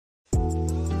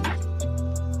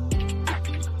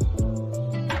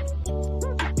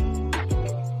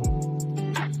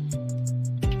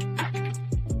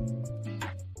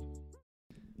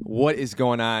What is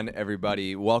going on,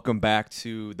 everybody? Welcome back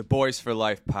to the Boys for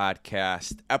Life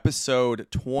podcast, episode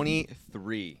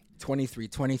 23.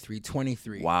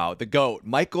 23. Wow, the GOAT,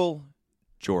 Michael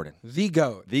Jordan. The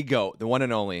GOAT. The GOAT, the one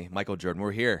and only Michael Jordan.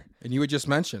 We're here. And you had just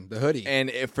mentioned the hoodie.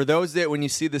 And for those that, when you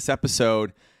see this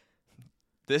episode,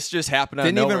 this just happened out of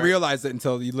Didn't nowhere. even realize it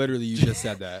until you just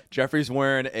said that. Jeffrey's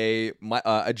wearing a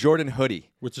Jordan hoodie.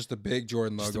 With just the big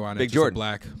Jordan logo on it. big Just Jordan. a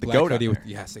black GOAT hoodie. on there.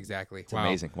 Yes, exactly. It's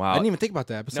amazing. Wow. I didn't even think about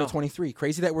that. Episode No. 23.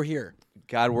 Crazy that we're here.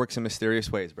 God works in mysterious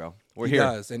ways, bro. We're He here.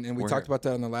 does. And we We're talked here. about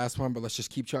that in the last one, but let's just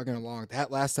keep chugging along.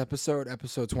 That last episode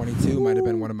 22, might have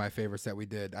been one of my favorites that we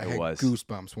did. I had was.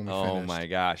 goosebumps when we finished. Oh, my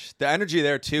gosh. The energy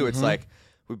there, too. It's like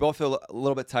we both feel a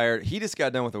little bit tired. He just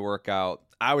got done with the workout.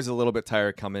 I was a little bit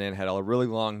tired coming in, had a really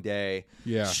long day.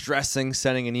 Yeah. Stressing,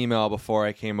 sending an email before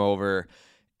I came over.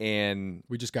 And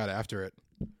We just got after it.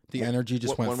 The energy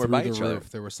just when went we're through by the each roof. other.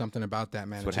 There was something about that,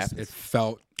 man. That's what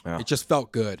happens. Yeah. It just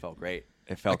felt good. it felt great.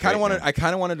 It I felt kind great, of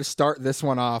man. wanted to start this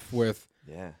one off with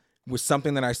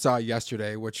something that I saw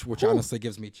yesterday, which honestly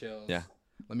gives me chills. Yeah.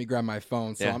 Let me grab my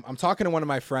phone. So Yeah. I'm talking to one of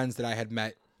my friends that I had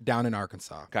met down in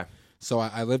Arkansas. Okay. So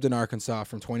I lived in Arkansas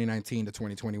from 2019 to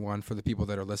 2021 for the people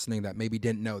that are listening that maybe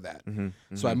didn't know that.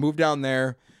 So I moved down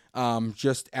there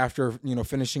just after,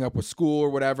 finishing up with school or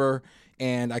whatever.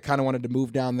 And I kind of wanted to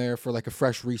move down there for like a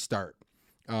fresh restart.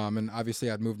 And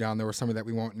obviously I'd moved down there with somebody that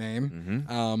we won't name.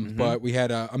 But we had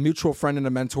a mutual friend and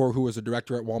a mentor who was a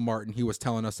director at Walmart, and he was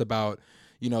telling us about,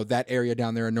 that area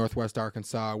down there in Northwest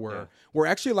Arkansas where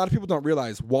actually a lot of people don't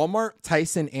realize Walmart,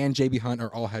 Tyson, and JB Hunt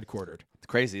are all headquartered. It's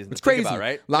crazy, isn't it? It's crazy, Think about,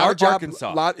 right? Lot of job,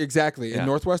 Arkansas. Exactly. Yeah. In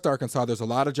Northwest Arkansas, there's a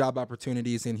lot of job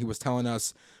opportunities, and he was telling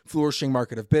us flourishing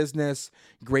market of business,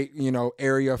 great,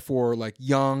 area for like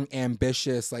young,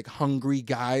 ambitious, like hungry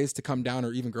guys to come down,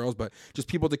 or even girls, but just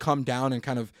people to come down and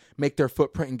kind of make their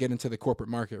footprint and get into the corporate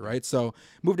market, right? So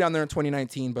moved down there in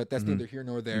 2019, but that's neither here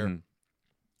nor there.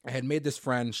 I had made this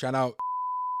friend, shout out,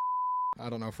 I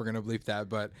don't know if we're going to bleep that,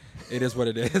 but it is what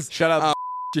it is. Shut up.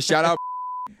 Just shout out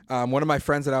one of my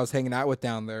friends that I was hanging out with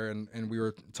down there, and we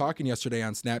were talking yesterday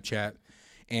on Snapchat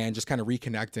and just kind of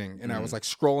reconnecting. And I was like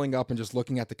scrolling up and just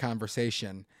looking at the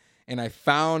conversation. And I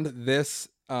found this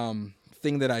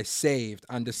thing that I saved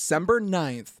on December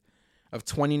 9th of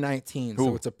 2019. Ooh.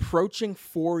 So it's approaching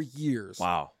 4 years.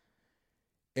 Wow.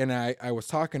 And I was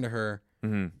talking to her.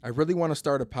 I really want to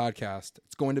start a podcast.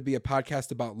 It's going to be a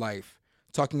podcast about life.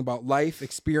 Talking about life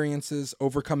experiences,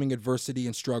 overcoming adversity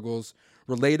and struggles,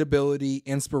 relatability,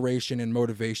 inspiration, and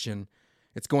motivation.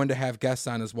 It's going to have guests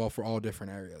on as well for all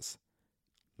different areas.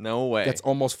 No way. That's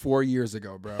almost 4 years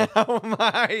ago, bro. Oh,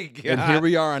 my God. And here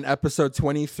we are on episode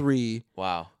 23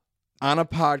 Wow. on a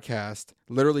podcast,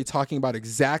 literally talking about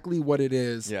exactly what it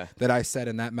is Yeah. that I said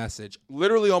in that message.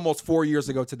 Literally almost 4 years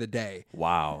ago to the day.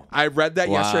 Wow. I read that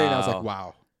yesterday and I was Wow. like,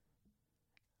 wow.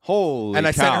 Holy And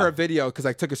I cow. sent her a video because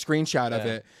I took a screenshot of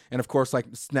Yeah. it. And of course, like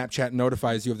Snapchat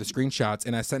notifies you of the screenshots.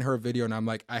 And I sent her a video and I'm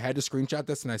like, I had to screenshot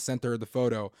this, and I sent her the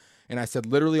photo. And I said,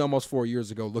 literally almost 4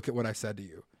 years ago, look at what I said to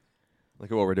you.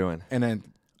 Look at what we're doing. And then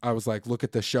I was like, look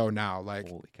at the show now. Like,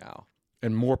 Holy cow.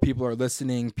 and more people are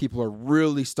listening. People are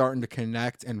really starting to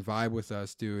connect and vibe with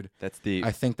us, dude. That's deep.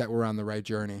 I think that we're on the right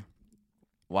journey.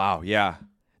 Wow, yeah.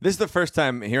 This is the first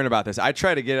time hearing about this. I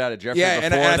tried to get it out of Jeffrey Yeah,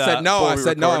 and before I said no. I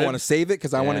said no. I recorded. want to save it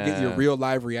because I want to get your Yeah. real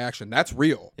live reaction. That's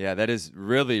real. Yeah, that is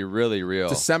really, really real.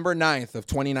 December 9th of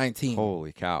 2019.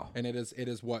 Holy cow. And it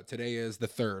is what? Today is the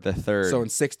 3rd. The 3rd. So in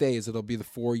 6 days, it'll be the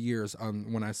 4 years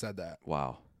when I said that.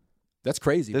 Wow. That's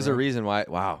crazy. There's bro. a reason why.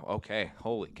 Wow. Okay.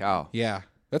 Holy cow. Yeah.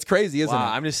 That's crazy, isn't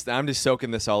Wow. it? I'm just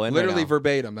soaking this all in. Literally right now.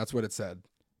 verbatim. That's what it said.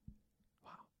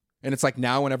 Wow. And it's like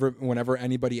now whenever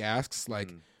anybody asks,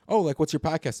 like, oh, like, what's your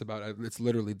podcast about? It's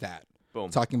literally that. Boom.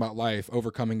 Talking about life,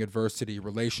 overcoming adversity,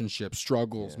 relationships,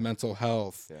 struggles, mental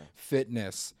health,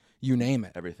 fitness, you name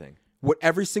it. Everything. What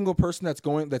every single person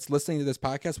that's listening to this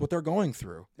podcast, what they're going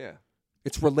through. Yeah.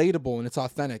 It's relatable and it's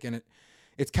authentic, and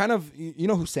it's kind of, you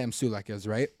know who Sam Sulek is,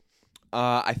 right?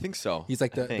 I think so. He's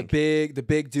like the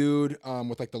big dude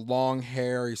with like the long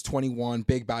hair. He's 21,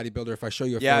 big bodybuilder. If I show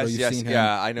you a photo, you've seen him.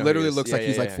 Yeah, I know. Literally who he is. looks Yeah, like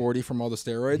he's yeah, like yeah. 40 from all the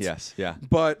steroids. Yes. Yeah.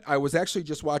 But I was actually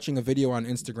just watching a video on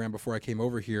Instagram before I came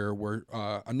over here where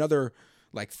another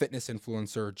like fitness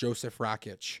influencer, Joseph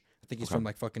Rakic, I think he's from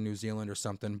like fucking New Zealand or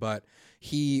something, but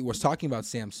he was talking about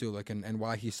Sam Sulek and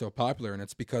why he's so popular. And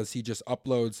it's because he just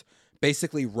uploads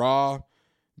basically raw,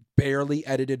 barely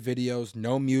edited videos,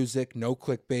 no music, no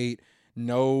clickbait,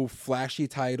 no flashy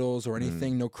titles or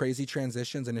anything, no crazy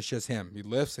transitions, and it's just him. He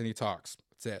lifts and he talks.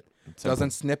 That's it.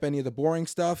 Doesn't snip any of the boring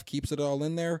stuff, keeps it all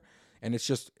in there, And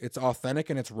it's authentic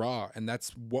and it's raw. And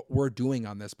that's what we're doing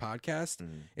on this podcast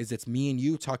is it's me and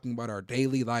you talking about our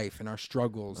daily life and our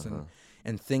struggles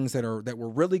and things that we're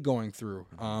really going through.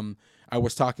 I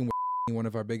was talking with one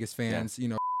of our biggest fans, you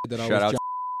know, that always jump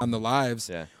on the lives.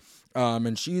 Yeah.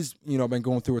 And she's, you know, been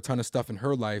going through a ton of stuff in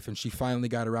her life, and she finally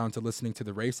got around to listening to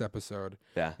the race episode.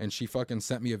 Yeah. And she fucking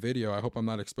sent me a video. I hope I'm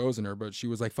not exposing her, but she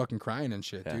was like fucking crying and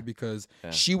shit, dude, because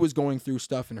she was going through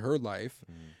stuff in her life.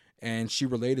 And she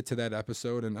related to that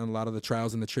episode and a lot of the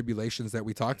trials and the tribulations that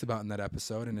we talked about in that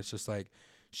episode. And it's just like,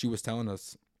 she was telling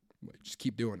us, like, just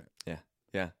keep doing it. Yeah.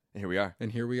 Yeah.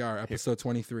 And here we are. Episode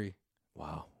 23.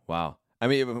 Wow. I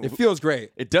mean, it feels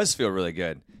great. It does feel really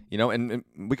good, you know, and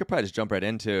we could probably just jump right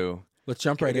into. Let's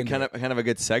jump right into kind of a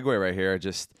good segue right here.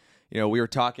 Just, you know, we were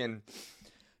talking,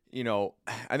 you know,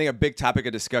 I think a big topic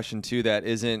of discussion too that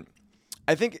isn't.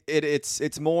 I think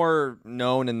it's more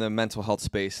known in the mental health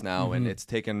space now, and it's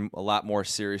taken a lot more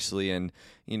seriously, and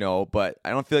you know, but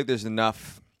I don't feel like there's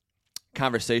enough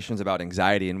conversations about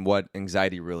anxiety and what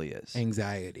anxiety really is.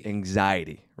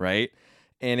 Anxiety, right?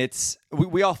 And it's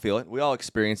we all feel it. We all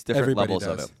experience different levels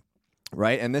of it,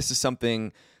 right? And this is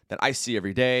something that I see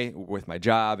every day with my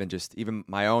job and just even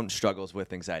my own struggles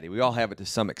with anxiety. We all have it to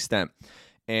some extent,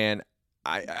 and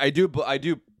I do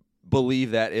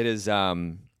believe that it is.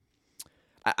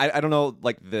 I don't know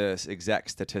like the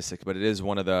exact statistic, but it is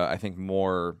one of the, I think,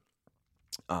 more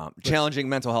challenging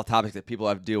mental health topics that people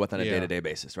have to deal with on a day-to-day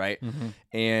basis, right?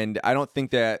 And I don't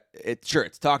think that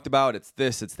it's talked about, it's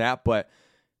this, it's that, but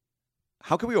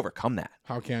how can we overcome that?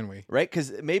 How can we? Right?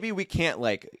 Because maybe we can't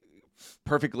like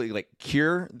perfectly like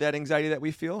cure that anxiety that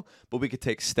we feel, but we could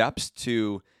take steps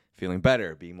to feeling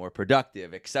better, being more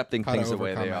productive, accepting things the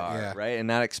way they are, right? And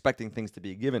not expecting things to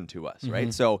be given to us,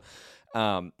 right? So,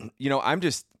 you know, I'm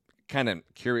just kind of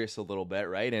curious a little bit,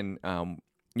 right? And,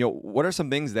 you know, what are some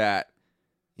things that,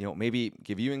 you know, maybe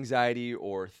give you anxiety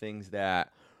or things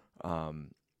that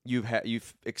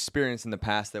you've experienced in the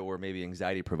past that were maybe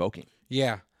anxiety provoking?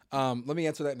 Yeah. Let me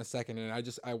answer that in a second.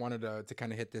 And I wanted to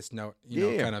kind of hit this note, you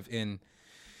know, kind of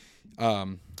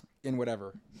in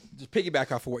whatever, just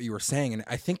piggyback off of what you were saying. And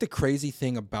I think the crazy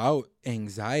thing about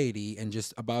anxiety and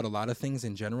just about a lot of things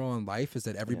in general in life is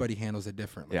that everybody handles it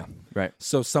differently. Yeah. Right.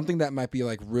 So something that might be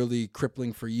like really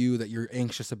crippling for you that you're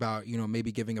anxious about, you know,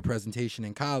 maybe giving a presentation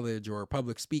in college or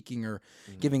public speaking or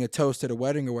giving a toast at a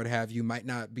wedding or what have you might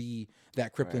not be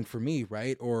that crippling for me.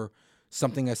 Right. Or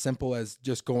something as simple as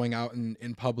just going out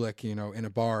in public, you know, in a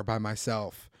bar by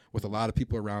myself with a lot of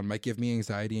people around might give me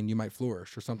anxiety and you might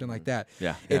flourish or something like that.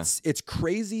 Yeah. It's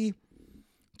crazy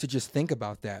to just think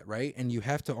about that, right? And you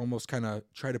have to almost kind of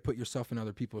try to put yourself in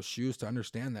other people's shoes to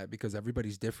understand that because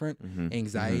everybody's different.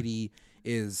 Anxiety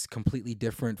is completely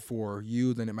different for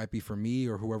you than it might be for me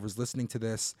or whoever's listening to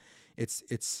this.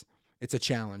 It's a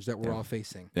challenge that we're all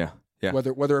facing. Yeah. Yeah.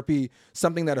 Whether it be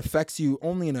something that affects you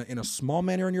only in a small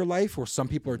manner in your life or some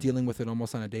people are dealing with it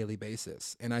almost on a daily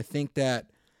basis. And I think that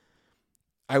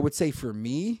I would say for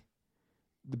me,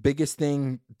 the biggest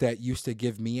thing that used to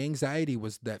give me anxiety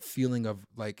was that feeling of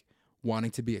like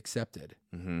wanting to be accepted.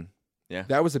 Yeah.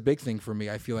 That was a big thing for me.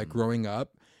 I feel like growing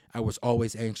up, I was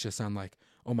always anxious on like,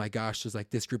 oh my gosh, there's like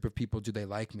this group of people. Do they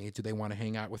like me? Do they want to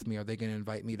hang out with me? Are they going to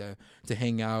invite me to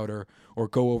hang out or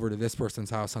go over to this person's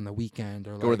house on the weekend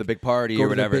or go to the big party or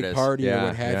whatever it is. Party or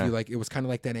what have you. Like it was kind of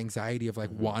like that anxiety of like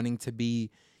wanting to be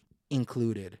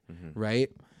included. Right.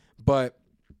 But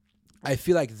I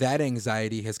feel like that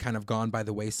anxiety has kind of gone by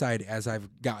the wayside as I've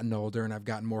gotten older and I've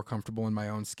gotten more comfortable in my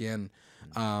own skin.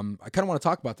 I kind of want to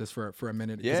talk about this for a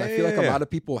minute because I feel like a lot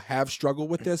of people have struggled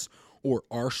with this or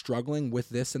are struggling with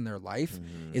this in their life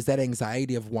is that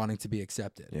anxiety of wanting to be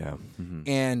accepted. Yeah.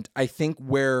 And I think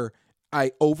where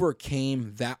I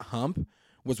overcame that hump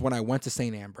was when I went to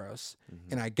St. Ambrose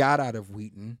and I got out of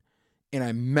Wheaton and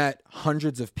I met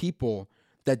hundreds of people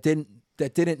that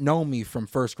didn't know me from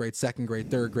first grade, second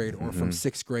grade, third grade, or from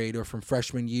sixth grade or from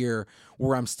freshman year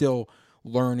where I'm still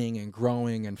learning and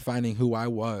growing and finding who I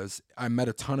was. I met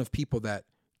a ton of people that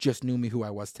just knew me who I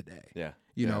was today. Yeah.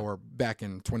 You know, or back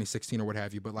in 2016 or what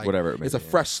have you, but like whatever it's a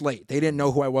fresh slate. They didn't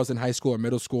know who I was in high school or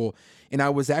middle school. And I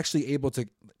was actually able to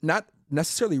not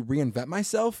necessarily reinvent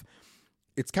myself.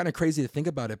 It's kind of crazy to think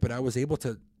about it, but I was able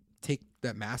to take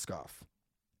that mask off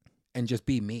and just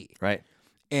be me. Right.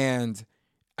 And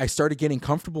I started getting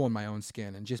comfortable in my own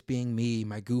skin and just being me,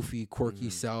 my goofy, quirky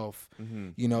self,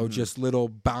 you know, just little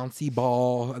bouncy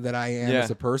ball that I am as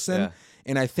a person. Yeah.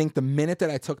 And I think the minute that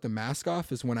I took the mask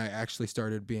off is when I actually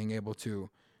started being able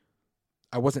to,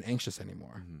 I wasn't anxious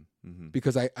anymore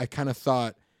because I kind of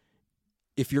thought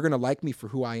if you're going to like me for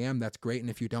who I am, that's great. And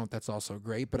if you don't, that's also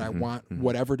great. But I want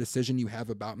whatever decision you have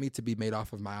about me to be made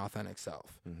off of my authentic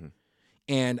self.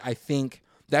 And I think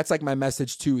that's like my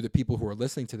message to the people who are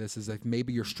listening to this is like,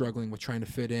 maybe you're struggling with trying to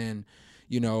fit in,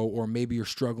 you know, or maybe you're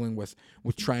struggling with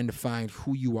trying to find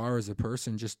who you are as a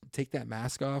person. Just take that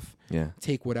mask off. Yeah.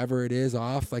 Take whatever it is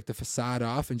off, like the facade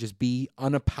off, and just be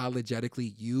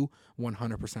unapologetically you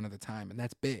 100% of the time. And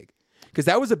that's big. Because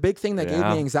that was a big thing that gave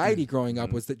me anxiety growing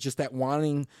up, was that just that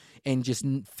wanting and just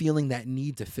feeling that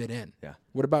need to fit in. Yeah.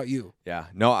 What about you? Yeah.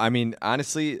 No, I mean,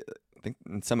 honestly, I think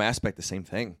in some aspect the same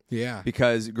thing. Yeah.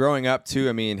 Because growing up too,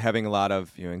 I mean, having a lot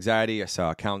of, you know, anxiety. I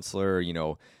saw a counselor, you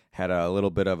know, had a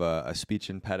little bit of a speech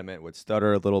impediment, would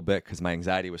stutter a little bit because my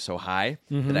anxiety was so high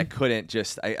that I couldn't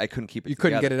I couldn't keep it You together.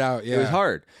 couldn't get it out. Yeah. It was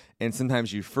hard. And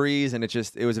sometimes you freeze, and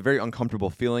it was a very uncomfortable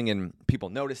feeling, and people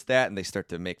notice that, and they start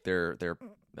to make their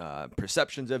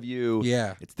perceptions of you.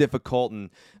 Yeah. It's difficult,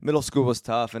 and middle school was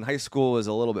tough, and high school was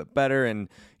a little bit better. And,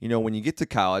 you know, when you get to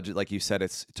college, like you said,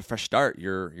 it's a fresh start.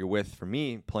 You're with, for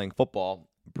me, playing football,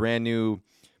 brand new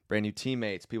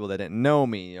teammates, people that didn't know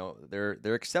me, you know,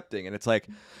 they're accepting, and it's like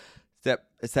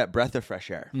it's that breath of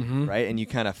fresh air, right? And you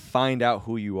kind of find out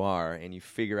who you are, and you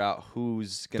figure out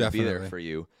who's going to be there for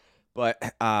you.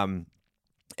 But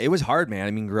it was hard, man.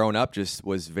 I mean, growing up just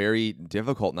was very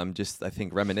difficult, and I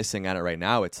think reminiscing on it right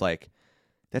now. It's like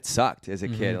that sucked as a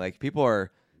kid. Like people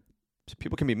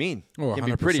can be mean, can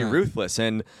be pretty ruthless,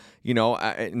 and you know,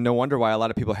 no wonder why a lot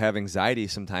of people have anxiety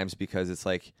sometimes, because it's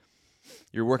like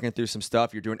you're working through some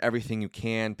stuff, you're doing everything you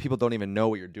can. People don't even know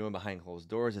what you're doing behind closed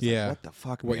doors. It's like, what the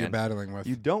fuck, what man? you're battling with.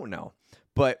 You don't know,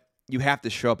 but you have to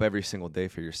show up every single day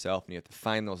for yourself, and you have to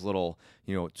find those little,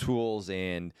 you know, tools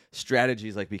and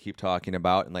strategies like we keep talking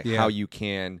about, and like how you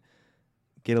can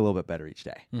get a little bit better each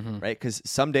day, right? Because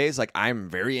some days, like, I'm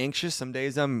very anxious. Some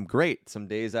days I'm great. Some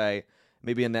days I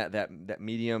maybe in that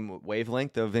medium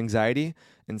wavelength of anxiety,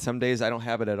 and some days I don't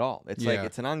have it at all. It's like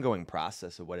it's an ongoing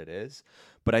process of what it is.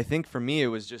 But I think for me, it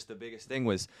was just the biggest thing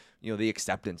was, you know, the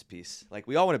acceptance piece. Like,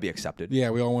 we all want to be accepted. Yeah,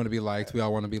 we all want to be liked. We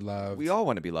all want to be loved. We all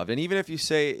want to be loved. And even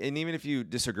if you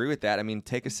disagree with that, I mean,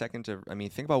 take a second to,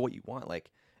 think about what you want.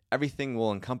 Like, everything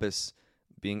will encompass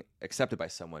being accepted by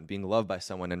someone, being loved by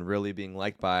someone, and really being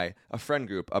liked by a friend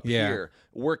group, a peer,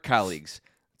 work colleagues.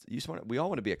 We all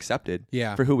want to be accepted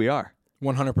for who we are.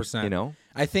 100%. You know?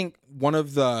 I think one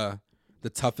of the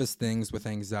toughest things with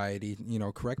anxiety, you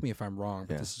know, correct me if I'm wrong,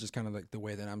 but this is just kind of like the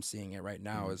way that I'm seeing it right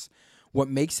now, is what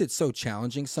makes it so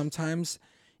challenging sometimes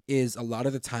is a lot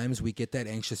of the times we get that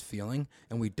anxious feeling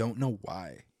and we don't know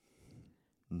why.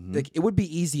 Like, it would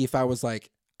be easy if I was like,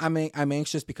 I'm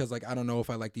anxious because, like, I don't know if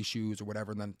I like these shoes or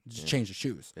whatever, and then just change the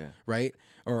shoes, right?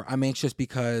 Or I'm anxious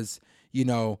because, you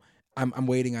know, I'm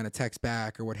waiting on a text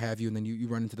back or what have you, and then you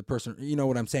run into the person, you know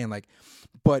what I'm saying? Like,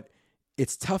 but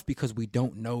it's tough because we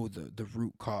don't know the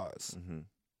root cause.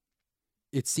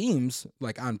 It seems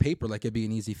like on paper like it'd be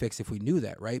an easy fix if we knew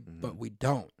that, right? But we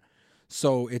don't.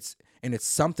 So it's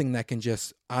something that can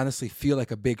just honestly feel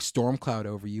like a big storm cloud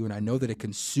over you, and I know that it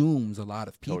consumes a lot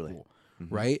of people,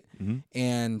 right?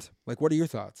 And like, what are your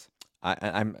thoughts?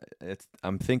 I'm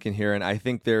thinking here, and I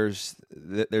think there's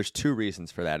two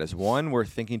reasons for that. Is one, we're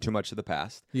thinking too much of the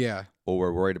past, or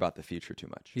we're worried about the future too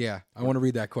much. I want to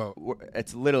read that quote.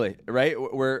 It's literally right.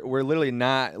 We're literally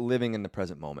not living in the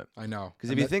present moment. I know,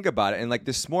 because if you think about it, and like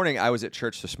this morning, I was at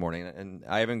church this morning, and we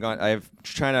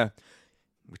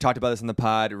talked about this in the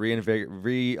pod,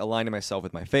 realigning myself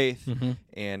with my faith,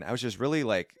 and I was just really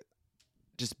like,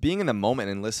 just being in the moment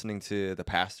and listening to the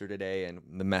pastor today and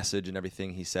the message and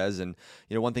everything he says. And,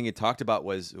 you know, one thing he talked about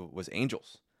was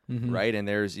angels, right? And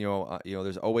there's,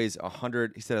 there's always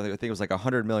 100, he said, I think it was like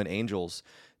 100 million angels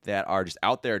that are just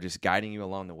out there just guiding you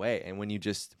along the way. And when you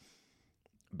just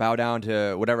bow down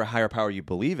to whatever higher power you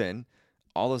believe in,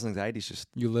 all those anxieties just...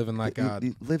 You living like God.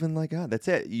 You living like God. That's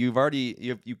it. You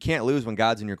can't lose when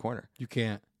God's in your corner. You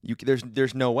can't.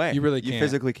 There's no way. You really can't. You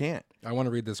physically can't. I want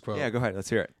to read this quote. Yeah, go ahead. Let's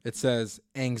hear it. It says,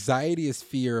 anxiety is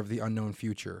fear of the unknown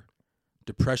future.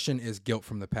 Depression is guilt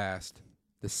from the past.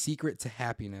 The secret to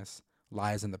happiness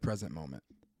lies in the present moment.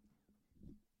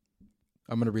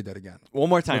 I'm going to read that again. One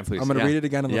more time, please. I'm going to read it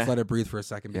again, and let's let it breathe for a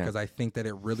second, because I think that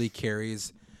it really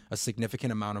carries a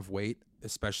significant amount of weight,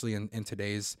 especially in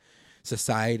today's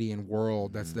society and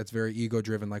world that's very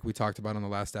ego-driven, like we talked about on the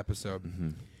last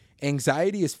episode.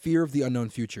 Anxiety is fear of the unknown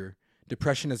future.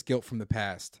 Depression is guilt from the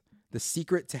past. The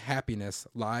secret to happiness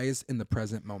lies in the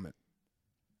present moment.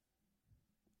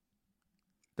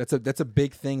 That's a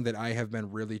big thing that I have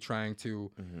been really trying to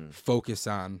focus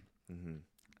on,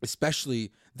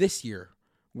 especially this year,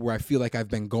 where I feel like I've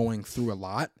been going through a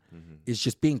lot, is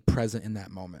just being present in that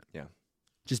moment. Yeah.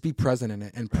 Just be present in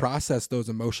it and process those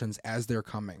emotions as they're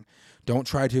coming. Don't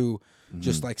try to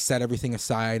just like set everything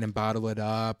aside and bottle it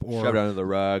up or shove it under the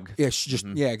rug.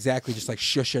 Yeah, exactly. Just like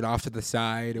shush it off to the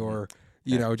side or,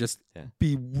 you know, just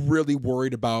be really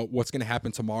worried about what's going to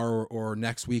happen tomorrow or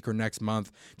next week or next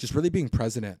month. Just really being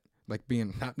present. Like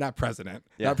being not president,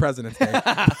 not President's Day.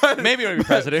 Maybe you'll be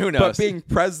president. Who knows? But being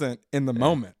present in the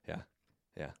moment.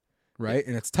 Yeah. Right?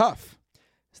 And it's tough.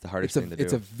 It's the hardest thing to do.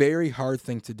 It's a very hard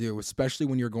thing to do, especially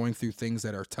when you're going through things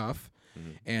that are tough,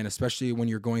 and especially when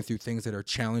you're going through things that are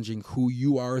challenging who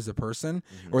you are as a person,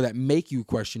 or that make you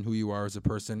question who you are as a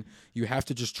person. You have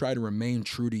to just try to remain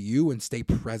true to you and stay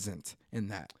present in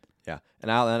that. Yeah,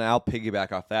 and I'll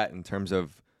piggyback off that in terms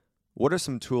of what are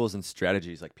some tools and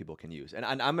strategies like people can use. And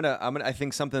I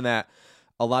think something that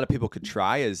a lot of people could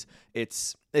try is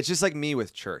it's just like me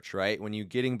with church, right? When you're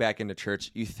getting back into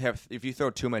church, if you throw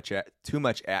too much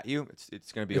at you,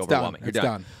 it's going to be overwhelming. You're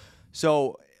done.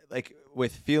 So like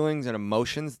with feelings and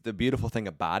emotions, the beautiful thing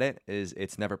about it is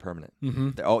it's never permanent.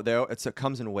 It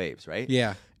comes in waves, right?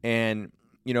 Yeah. And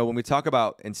you know, when we talk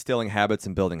about instilling habits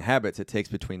and building habits, it takes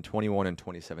between 21 and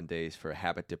 27 days for a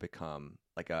habit to become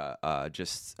like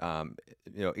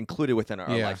included within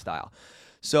our lifestyle.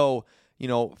 So, you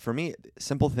know, for me,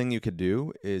 simple thing you could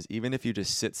do is even if you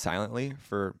just sit silently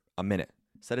for a minute,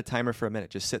 set a timer for a minute,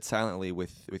 just sit silently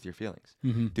with your feelings.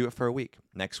 Do it for a week.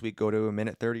 Next week, go to a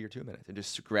minute 30 or 2 minutes and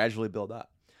just gradually build up.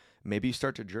 Maybe you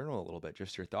start to journal a little bit,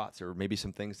 just your thoughts, or maybe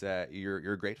some things that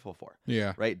you're grateful for.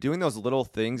 Yeah. Right? Doing those little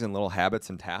things and little habits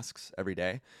and tasks every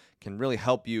day can really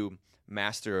help you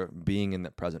master being in the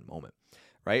present moment.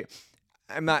 Right?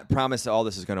 I'm not promised all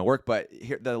this is going to work, but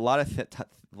here a lot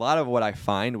of what I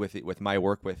find with my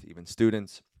work with even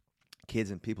students,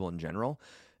 kids, and people in general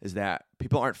is that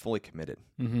people aren't fully committed.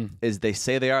 Is they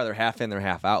say they are, they're half in, they're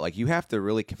half out. Like you have to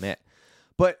really commit,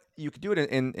 but you could do it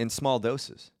in small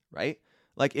doses, right?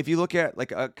 Like if you look at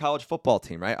like a college football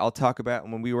team, right? I'll talk about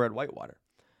when we were at Whitewater.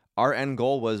 Our end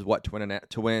goal was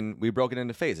to win. We broke it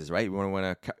into phases, right? We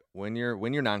want to win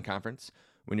your non-conference,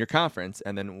 win your conference,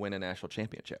 and then win a national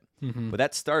championship. But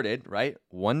that started right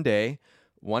one day,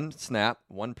 one snap,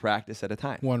 one practice at a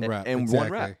time, one rep,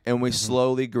 and we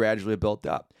slowly, gradually built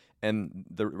up, and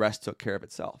the rest took care of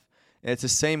itself. And it's the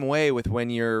same way with when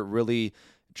you're really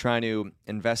trying to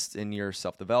invest in your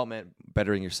self-development,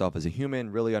 bettering yourself as a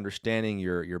human, really understanding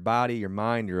your body, your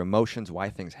mind, your emotions, why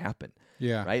things happen.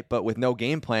 Yeah. Right? But with no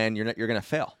game plan, you're going to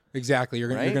fail. Exactly. You're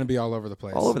going to be all over the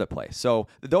place. All over the place. So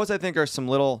those, I think, are some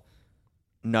little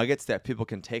nuggets that people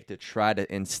can take to try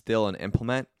to instill and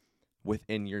implement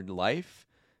within your life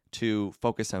to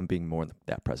focus on being more in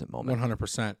that present moment.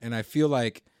 100%. And I feel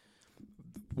like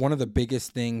one of the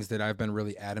biggest things that I've been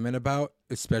really adamant about,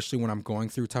 especially when I'm going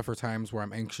through tougher times where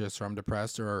I'm anxious or I'm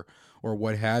depressed or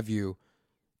what have you,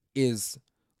 is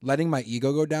letting my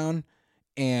ego go down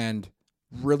and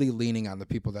really leaning on the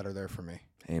people that are there for me.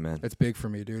 Amen. It's big for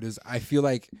me, dude. I feel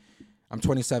like I'm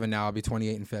 27 now. I'll be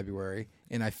 28 in February.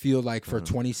 And I feel like for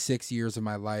 26 years of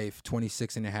my life,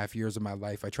 26 and a half years of my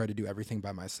life, I tried to do everything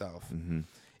by myself.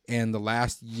 And the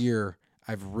last year,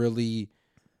 I've really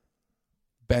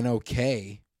been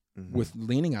okay with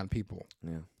leaning on people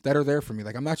that are there for me.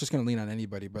 Like, I'm not just going to lean on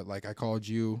anybody, but like I called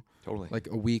you like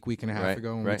a week and a half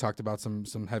ago when we talked about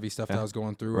some heavy stuff that I was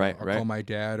going through. I'll call my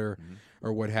dad or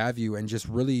what have you, and just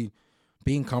really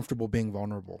being comfortable being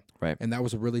vulnerable. Right. And that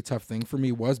was a really tough thing for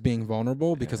me, was being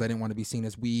vulnerable, because I didn't want to be seen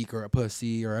as weak or a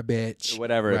pussy or a bitch.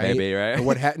 Whatever it may be, right?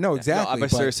 Or no, exactly. No, I'm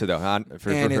seriously though, for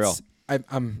real.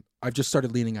 I've just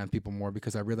started leaning on people more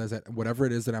because I realize that whatever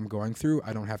it is that I'm going through,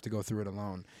 I don't have to go through it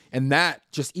alone. And that,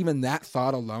 just even that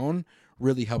thought alone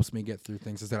really helps me get through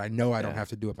things, is that I know I don't have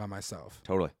to do it by myself.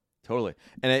 Totally.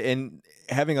 And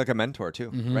having like a mentor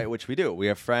too, right? Which we do. We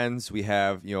have friends, we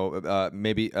have,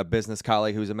 maybe a business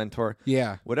colleague who's a mentor.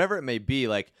 Yeah. Whatever it may be,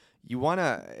 like you want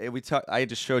to, I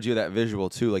just showed you that visual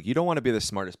too. Like you don't want to be the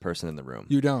smartest person in the room.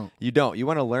 You don't. You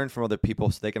want to learn from other people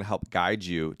so they can help guide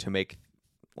you to make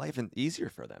life easier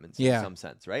for them in some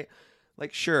sense, right?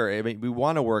 Like, sure, I mean, we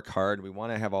want to work hard, we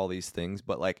want to have all these things,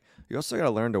 but like, you also got to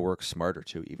learn to work smarter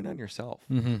too, even on yourself.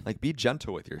 Like, be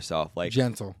gentle with yourself. Like,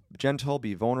 gentle,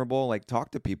 be vulnerable. Like,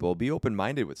 talk to people, be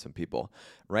open-minded with some people,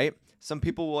 right? Some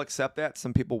people will accept that,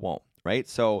 some people won't, right?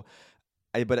 So,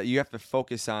 but you have to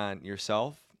focus on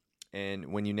yourself.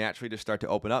 And when you naturally just start to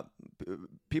open up,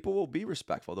 people will be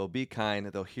respectful. They'll be kind.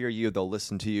 They'll hear you. They'll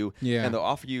listen to you. Yeah. And they'll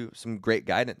offer you some great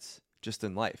guidance just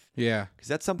in life. Yeah. Because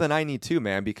that's something I need too,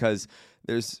 man, because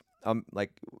there's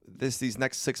these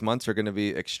next 6 months are going to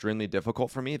be extremely difficult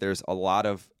for me. There's a lot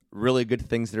of really good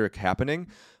things that are happening,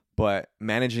 but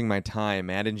managing my time,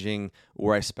 managing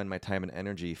where I spend my time and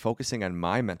energy, focusing on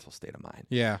my mental state of mind.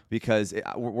 Yeah. Because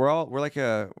we're like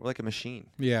a machine.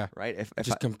 Yeah. Right. If it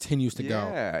just continues to go.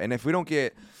 Yeah. And if we don't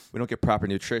get proper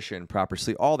nutrition, proper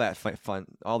sleep, all that fun,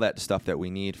 all that stuff that we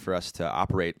need for us to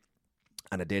operate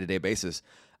on a day-to-day basis,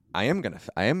 I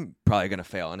am probably gonna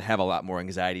fail and have a lot more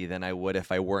anxiety than I would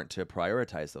if I weren't to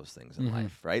prioritize those things in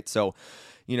life, right? So,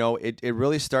 it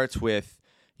really starts with,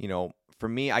 for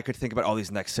me, I could think about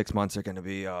these next 6 months are gonna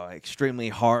be extremely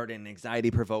hard and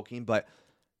anxiety provoking, but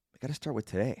I gotta start with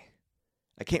today.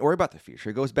 I can't worry about the future.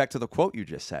 It goes back to the quote you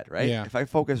just said, right? Yeah. If I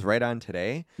focus right on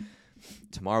today,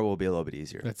 tomorrow will be a little bit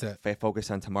easier. That's it. If I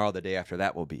focus on tomorrow, the day after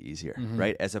that will be easier,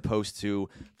 right? As opposed to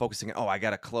focusing on, I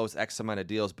got to close X amount of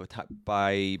deals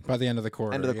by the end of the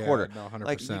quarter. No, 100%.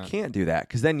 Like, you can't do that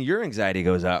because then your anxiety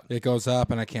goes up. It goes up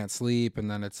and I can't sleep,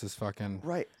 and then it's just fucking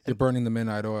right. You're burning the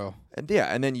midnight oil. And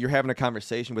then you're having a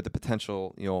conversation with the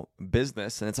potential,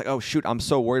 business, and it's like, oh shoot, I'm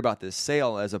so worried about this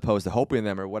sale as opposed to hoping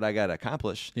them or what I got to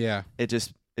accomplish. Yeah. It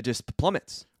just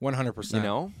plummets.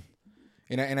 100%.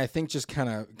 And I think just kind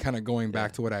of going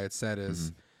back to what I had said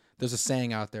is there's a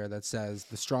saying out there that says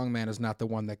the strong man is not the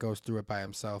one that goes through it by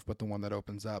himself, but the one that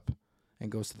opens up and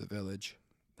goes to the village.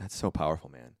 That's so powerful,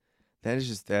 man. That is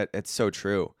just that. It's so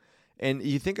true. And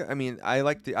you think, I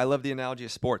love the analogy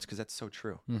of sports because that's so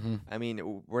true.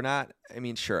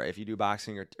 Sure, if you do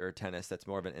boxing or tennis, that's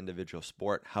more of an individual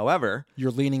sport. However, you're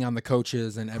leaning on the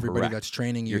coaches and everybody that's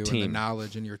training you your team. And the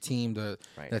knowledge and your team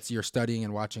that's you're studying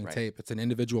and watching tape. It's an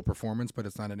individual performance, but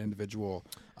it's not an individual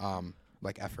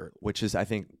effort. Which is, I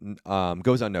think,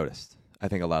 goes unnoticed. I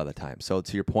think a lot of the time. So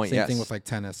to your point, Same thing with like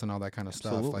tennis and all that kind of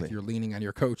stuff. Absolutely. Like you're leaning on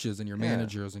your coaches and your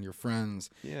managers and your friends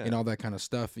and all that kind of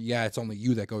stuff. Yeah, it's only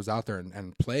you that goes out there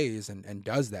and plays and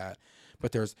does that.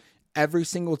 But there's every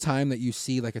single time that you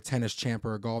see like a tennis champ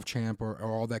or a golf champ or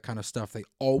all that kind of stuff, they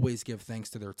always give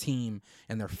thanks to their team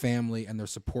and their family and their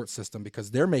support system because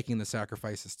they're making the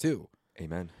sacrifices too.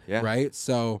 Amen. Yeah. Right?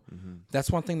 So that's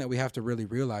one thing that we have to really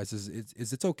realize is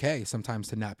it's okay sometimes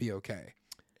to not be okay.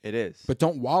 It is. But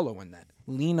don't wallow in that.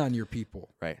 Lean on your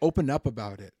people. Right. Open up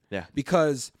about it. Yeah.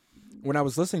 Because when I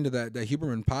was listening to the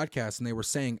Huberman podcast and they were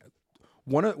saying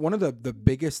one of the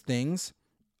biggest things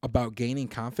about gaining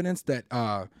confidence that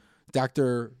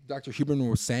Dr.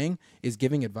 Huberman was saying is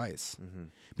giving advice.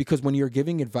 Because when you're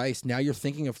giving advice, now you're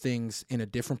thinking of things in a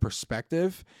different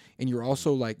perspective and you're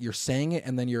also you're saying it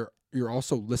and then you're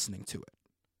also listening to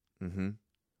it.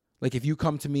 Like if you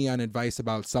come to me on advice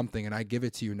about something and I give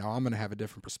it to you, now I'm going to have a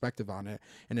different perspective on it.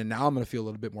 And then now I'm going to feel a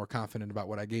little bit more confident about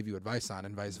what I gave you advice on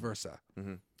and vice versa.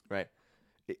 Right.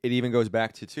 It even goes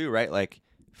back to too, right? Like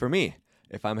for me,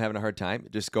 if I'm having a hard time,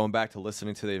 just going back to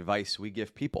listening to the advice we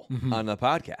give people on the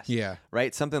podcast. Yeah.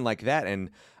 Right. Something like that. And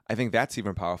I think that's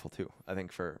even powerful too. I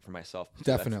think for myself.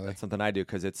 Definitely. That's something I do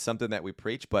because it's something that we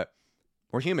preach, but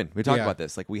we're human. We talk about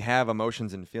this. Like we have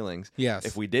emotions and feelings. Yes.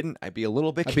 If we didn't, I'd be a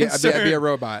little bit concerned. I'd be a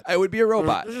robot. I would be a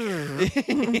robot.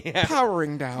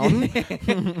 Powering down.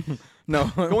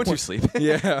 No. Going to sleep.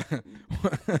 Yeah.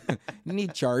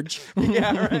 Need charge.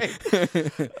 Yeah,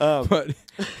 right. But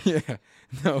yeah.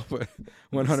 No, but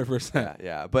 100%.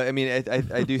 Yeah. But I mean,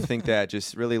 I do think that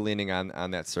just really leaning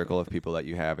on that circle of people that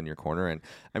you have in your corner, and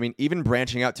I mean, even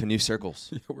branching out to new circles.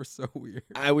 Yeah, we're so weird.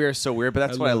 We are so weird, but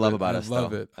that's what I love about us. I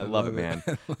love it. I love it, man.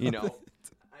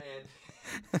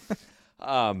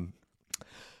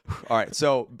 All right,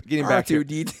 so getting back to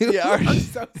R2D2. Yeah, I'm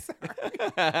so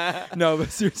sorry. No,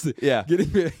 but seriously. Yeah. Getting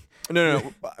back.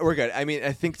 No, we're good. I mean,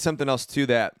 I think something else too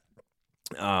that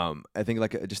I think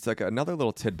just another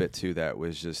little tidbit too that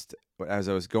was just as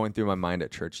I was going through my mind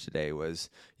at church today was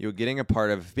being a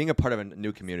part of a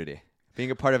new community,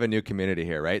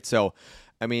 here, right? So,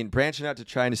 I mean, branching out to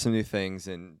trying some new things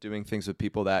and doing things with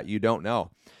people that you don't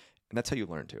know. And that's how you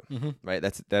learn too, right?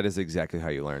 That is exactly how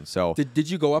you learn. So did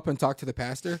you go up and talk to the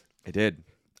pastor? I did.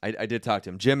 I did talk to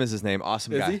him. Jim is his name.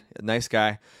 Awesome guy. He? Nice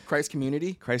guy. Christ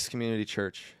Community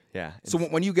Church. Yeah. So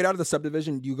when you get out of the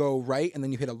subdivision, you go right and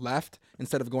then you hit a left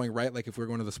instead of going right. Like if we're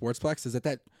going to the Sportsplex, is it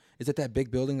that big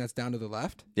building that's down to the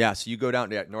left? Yeah. So you go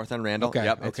down north on Randall. Okay.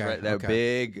 Yep. It's right.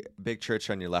 That big church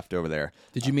on your left over there.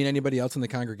 Did you meet anybody else in the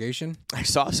congregation? I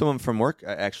saw someone from work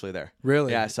actually there.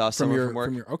 Really? Yeah. I saw someone from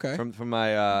work. From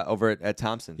my over at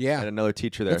Thompson. Yeah. I had another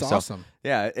teacher there. That's awesome.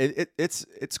 Yeah.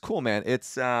 It's cool, man.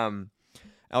 It's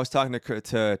I was talking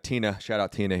to Tina. Shout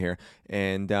out Tina here,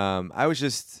 and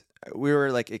we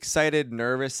were like excited,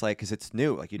 nervous, like because it's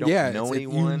new. Like you don't know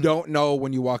anyone. You don't know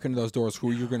when you walk into those doors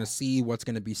who you're going to see, what's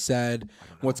going to be said,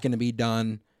 what's going to be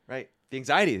done. Right. the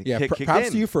anxiety. Yeah, kicked props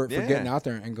in. to you for Yeah. getting out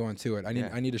there and going to it. I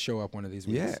Yeah. need to show up one of these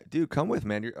weeks. Yeah, dude, come with,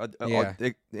 man.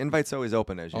 The invite's always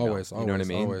open, as you know. Always, You know what I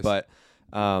mean? always. But,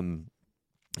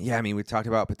 yeah, I mean, we talked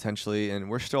about potentially, and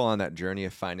we're still on that journey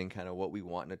of finding kind of what we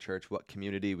want in a church, what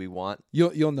community we want.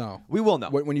 You'll know. We will know.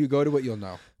 When you go to it, you'll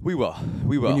know. We will.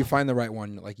 We will. When you find the right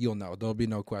one, like, you'll know. There'll be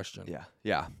no question. Yeah,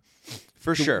 yeah,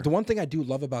 for sure. The one thing I do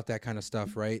love about that kind of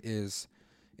stuff, right, is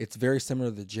it's very similar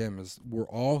to the gym. Is we're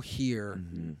all here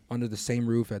under the same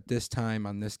roof at this time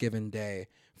on this given day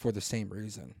for the same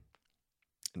reason.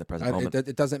 In the present moment.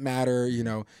 It doesn't matter,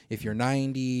 if you're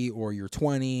 90 or you're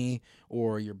 20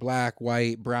 or you're black,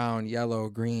 white, brown, yellow,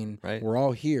 green. Right. We're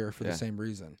all here for the same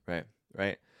reason. Right.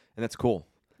 And that's cool.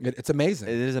 It's amazing.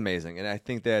 It is amazing. And I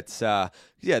think that's,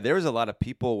 there was a lot of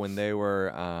people when they were,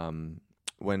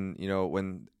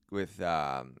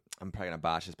 I'm probably going to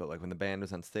botch this, but like when the band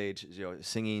was on stage,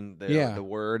 singing the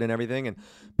word and everything, and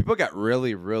people got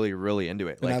really, really, really into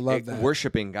it. And I love that.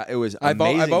 Worshiping God. It was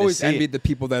amazing. I've always to see. envied the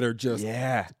people that are just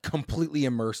completely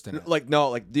immersed in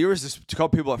it. There was this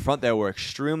couple people up front that were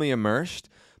extremely immersed,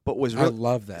 but was really, I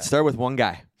love that. Started with one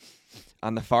guy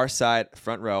on the far side,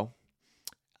 front row.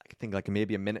 I think like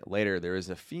maybe a minute later, there was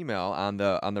a female on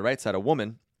the right side, a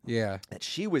woman. Yeah, that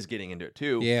she was getting into it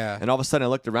too. Yeah, and all of a sudden I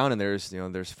looked around and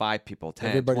there's 5 people, 10,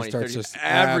 everybody 20, starts 30, just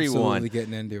everyone absolutely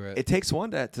getting into it. It takes one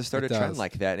to start a trend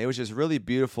like that, and it was just really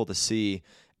beautiful to see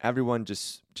everyone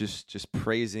just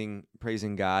praising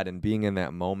God and being in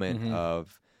that moment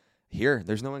of here.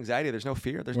 There's no anxiety, there's no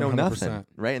fear, there's 100%. No nothing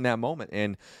right in that moment,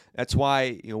 and that's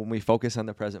why when we focus on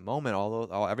the present moment,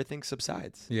 everything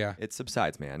subsides. Yeah, it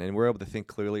subsides, man, and we're able to think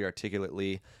clearly,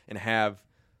 articulately, and have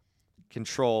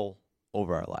control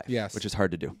over our life. Yes, which is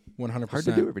hard to do. 100%. Hard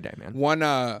to do every day, man. One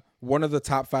of the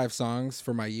top 5 songs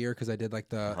for my year, because I did like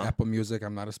the Apple Music.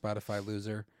 I'm not a Spotify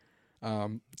loser.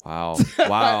 Wow.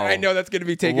 I know that's going to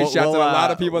be taking shots at a lot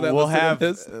of people that listen to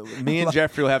this. Me and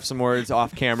Jeffrey will have some words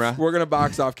off camera. We're going to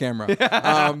box off camera.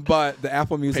 But the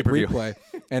Apple Music replay,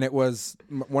 and it was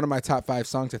one of my top 5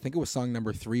 songs. I think it was song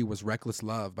number 3 was "Reckless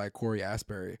Love" by Corey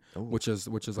Asbury, which is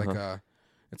like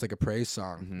it's like a praise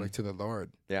song, like to the Lord.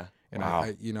 Yeah. And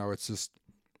I it's just,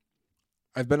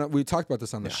 we talked about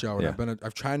this on the show, and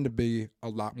I've tried to be a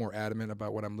lot more adamant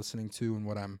about what I'm listening to and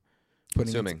what I'm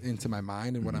putting into my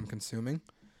mind and what I'm consuming.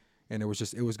 And it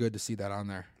was good to see that on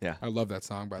there. Yeah. I love that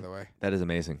song, by the way. That is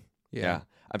amazing. Yeah.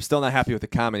 I'm still not happy with the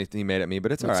comment he made at me,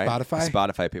 but it's all right. Spotify? The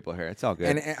Spotify people here. It's all good.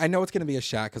 And I know it's going to be a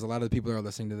shot because a lot of the people that are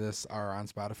listening to this are on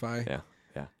Spotify. Yeah.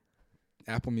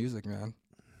 Apple Music, man.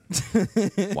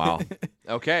 Wow.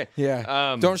 Okay.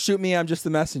 Yeah. Don't shoot me. I'm just the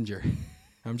messenger.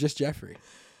 I'm just Jeffrey.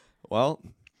 Well,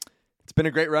 it's been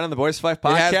a great run on the Boys for Life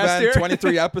podcast. It has been here.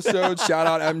 23 episodes. Shout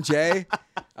out MJ.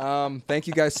 Thank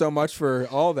you guys so much for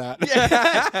all that.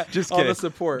 Yeah. Just kidding. All the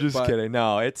support. Just kidding.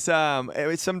 No, it's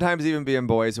sometimes even being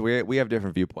boys, we have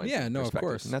different viewpoints. Yeah, no, of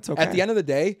course. And that's okay. At the end of the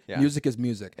day, music is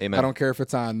music. Amen. I don't care if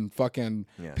it's on fucking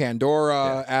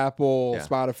Pandora, Apple,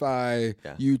 Spotify,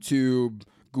 YouTube,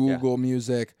 Google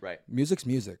Music. Right. Music's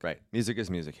music. Right. Music is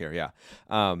music here, yeah.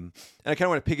 And I kind of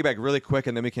want to piggyback really quick,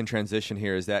 and then we can transition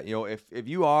here, is that, if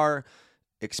you are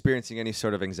experiencing any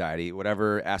sort of anxiety,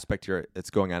 whatever aspect that's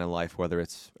going on in life, whether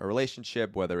it's a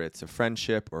relationship, whether it's a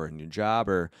friendship or a new job,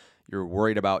 or you're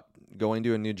worried about going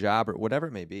to a new job or whatever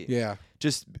it may be. Yeah.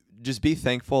 Just be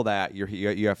thankful that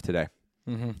you have today.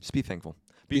 Mm-hmm. Just be thankful.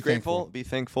 Be grateful. Be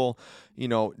thankful.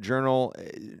 Journal.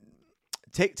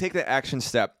 Take the action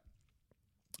step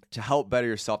to help better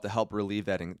yourself, to help relieve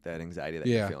that anxiety that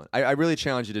you're feeling. I really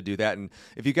challenge you to do that. And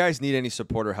if you guys need any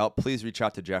support or help, please reach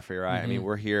out to Jeffrey or I. I mean,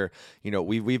 we're here.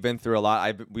 We've been through a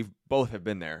lot. We've both have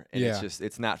been there, and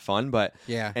it's not fun. But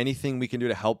anything we can do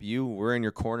to help you, we're in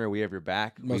your corner. We have your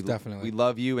back. Most definitely. We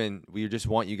love you, and we just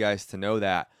want you guys to know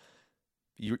that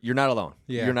you're not alone.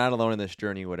 Yeah. You're not alone in this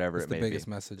journey, whatever it may be. The biggest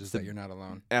message is that you're not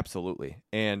alone. Absolutely.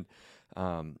 And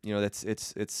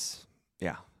that's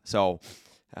yeah. So.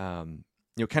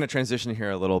 Kind of transition here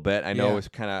a little bit. I know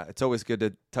it's always good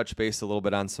to touch base a little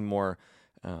bit on some more,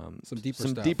 some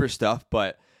deeper stuff.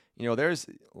 But there's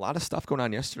a lot of stuff going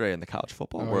on yesterday in the college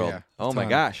football world. Yeah. Oh my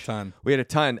gosh, we had a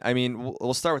ton. I mean,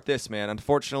 we'll start with this, man.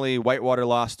 Unfortunately, Whitewater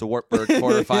lost to Wartburg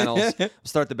quarterfinals. We'll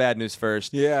start the bad news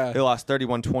first. Yeah, they lost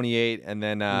 31-28, and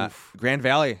then Grand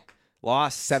Valley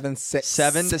lost 7-6,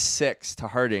 7-6 to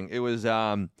Harding. It was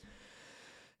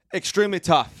extremely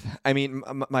tough. I mean,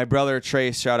 my brother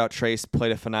Trace, shout out Trace,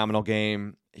 played a phenomenal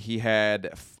game. He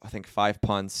had, I think, 5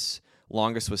 punts.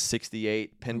 Longest was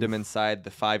 68. Pinned him inside the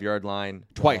 5-yard line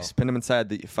twice. Wow. Pinned him inside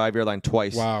the 5-yard line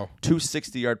twice. Wow. 2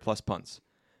 60-yard plus punts.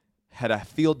 Had a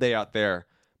field day out there,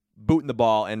 booting the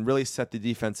ball, and really set the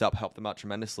defense up, helped them out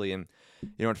tremendously. And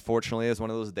unfortunately, it was one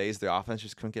of those days the offense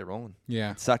just couldn't get rolling.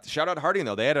 Yeah. It sucked. Shout out to Harding,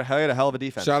 though. They had a hell of a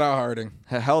defense. Shout out Harding.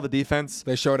 A hell of a defense.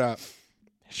 They showed up.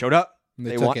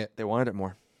 They took it. They wanted it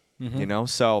more.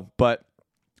 So, but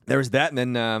there was that.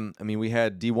 And then, we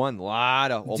had D1. A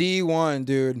lot of D1,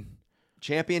 dude.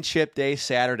 Championship day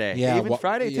Saturday. Yeah. Even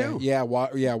Friday, too. Yeah.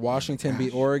 Washington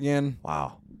beat Oregon.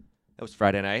 Wow. That was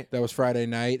Friday night. That was Friday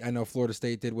night. I know Florida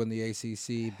State did win the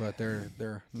ACC, but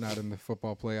they're not in the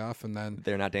football playoff. And then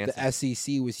they're not dancing. The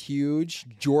SEC was huge.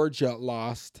 Georgia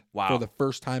lost for the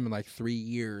first time in like 3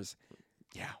 years.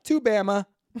 Yeah. To Bama.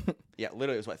 Yeah,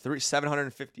 literally, it was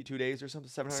 752 days or something?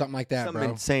 Something like that, something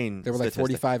bro. Insane. They were like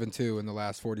 45-2 in the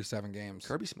last 47 games.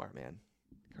 Kirby smart, man.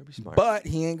 Kirby smart. But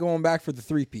he ain't going back for the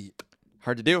three-peat.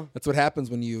 Hard to do. That's what happens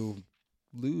when you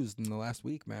lose in the last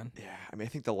week, man. Yeah, I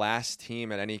think the last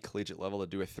team at any collegiate level to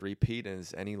do a three-peat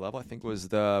is any level, I think, was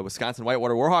the Wisconsin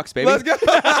Whitewater Warhawks, baby. Let's go.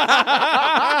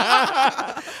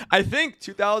 I think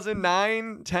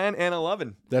 2009, 10, and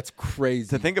 11. That's crazy.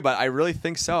 To think about it, I really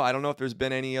think so. I don't know if there's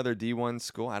been any other D1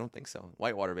 school. I don't think so.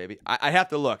 Whitewater, baby. I have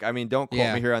to look. Don't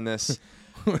quote me here on this.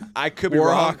 I could be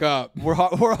wrong. Warhawk up.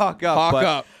 Warhawk up. Hawk but,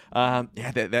 up.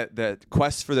 The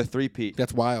quest for the three-peat.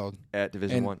 That's wild. At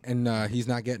Division I. And he's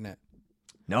not getting it.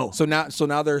 No. So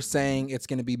now they're saying it's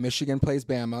going to be Michigan plays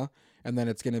Bama, and then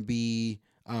it's going to be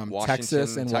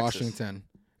Texas and Washington,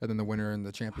 and then the winner in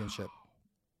the championship.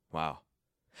 Wow.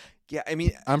 Yeah,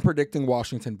 I'm predicting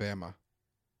Washington Bama.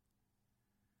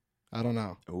 I don't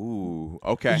know. Ooh,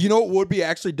 okay. You know what would be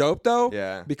actually dope though?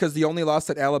 Yeah. Because the only loss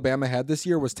that Alabama had this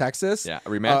year was Texas. Yeah, a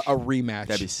rematch. A rematch.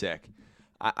 That'd be sick.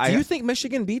 Do you think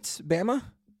Michigan beats Bama?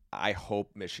 I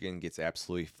hope Michigan gets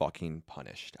absolutely fucking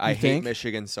punished. I hate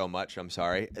Michigan so much. I'm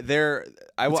sorry. It's going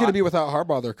to be without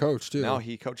Harbaugh, their coach, too. No,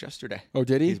 he coached yesterday. Oh,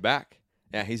 did he? He's back.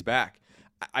 Yeah, he's back.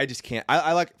 I just can't.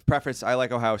 I like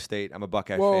Ohio State. I'm a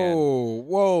Buckeye fan.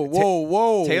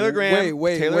 Whoa. Taylor Graham.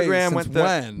 Taylor Graham went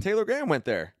there. Taylor Graham went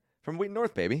there from Wheaton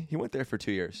North, baby. He went there for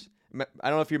 2 years. I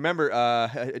don't know if you remember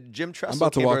Jim Tressel. I'm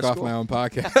about to walk off my own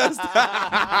podcast.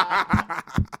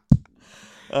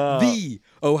 The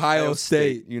Ohio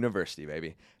State University,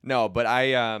 baby. No, but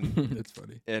it's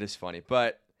funny. It is funny,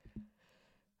 but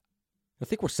I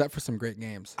think we're set for some great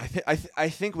games. I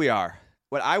think we are.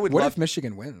 What if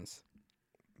Michigan wins?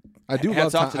 I do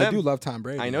love Tom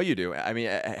Brady. I know you do.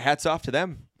 Hats off to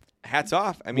them. Hats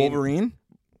off. Wolverine.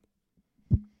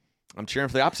 I'm cheering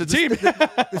for the opposite team.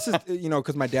 This is,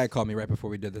 because my dad called me right before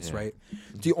we did this, right?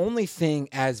 The only thing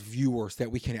as viewers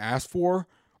that we can ask for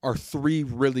are 3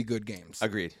 really good games.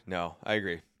 Agreed. No, I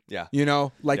agree. Yeah.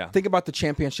 Think about the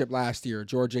championship last year,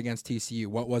 Georgia against TCU.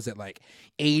 What was it, like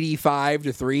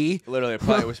 85-3? Literally,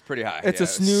 it was pretty high. It's a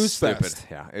snooze fest.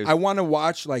 Yeah. I want to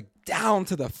watch down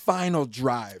to the final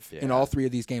drive in all 3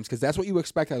 of these games because that's what you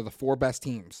expect out of the 4 best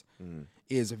teams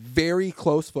is very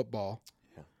close football.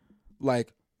 Yeah.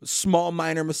 Small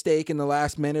minor mistake in the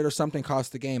last minute or something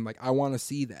cost the game. I want to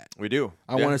see that. We do.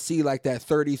 I want to see that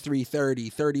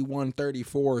 33-30,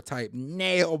 31-34 type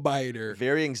nail biter.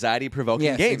 Very anxiety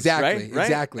provoking games. Exactly. Right?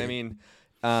 Exactly.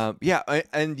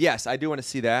 And yes, I do want to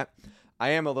see that. I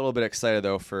am a little bit excited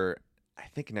though for I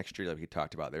think next year, like we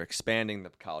talked about, they're expanding the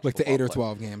college the 8 or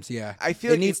 12 games. Yeah, I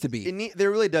feel it needs to be.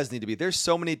 There really does need to be. There's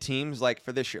so many teams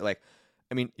for this year.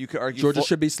 You could argue Georgia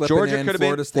should be slipping in. Could have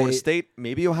Florida been Florida State,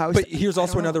 maybe Ohio State. But here's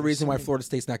also another reason why Florida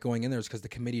State's not going in there is because the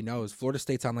committee knows Florida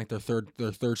State's on their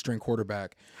third string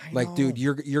quarterback. Dude,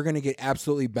 you're gonna get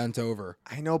absolutely bent over.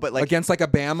 I know, but against a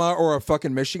Bama or a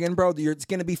fucking Michigan, bro, it's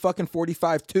gonna be fucking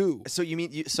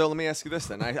 45-2. So let me ask you this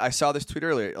then. I saw this tweet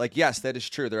earlier. Yes, that is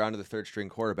true. They're onto the third string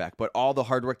quarterback, but all the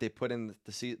hard work they put in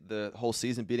the whole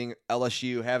season, beating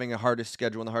LSU, having a hardest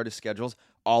schedule and the hardest schedules,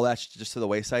 all that's just to the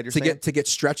wayside. You're saying to get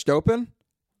stretched open.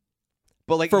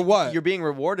 But for what? You're being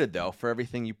rewarded though for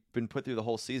everything you've been put through the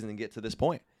whole season and get to this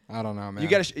point. I don't know, man.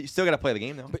 You still got to play the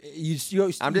game though. But you still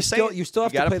have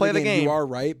to play the game. You are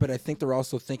right, but I think they're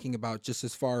also thinking about just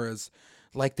as far as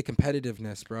the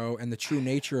competitiveness, bro, and the true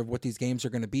nature of what these games are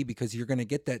going to be because you're going to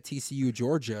get that TCU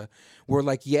Georgia where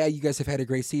you guys have had a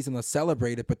great season, let's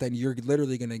celebrate it, but then you're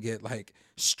literally going to get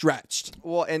stretched.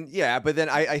 Well, and but then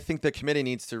I think the committee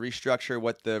needs to restructure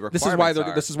what the requirements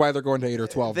are. This is why they're going to 8 or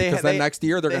 12 because then next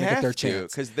year they're going to get their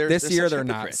chance. Because this year they're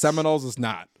not. Seminoles is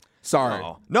not. Sorry.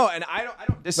 No, and I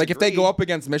don't disagree. If they go up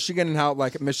against Michigan and how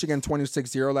Michigan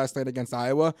 26-0 last night against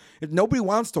Iowa, nobody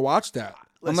wants to watch that.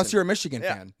 Listen, unless you're a Michigan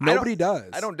fan. Nobody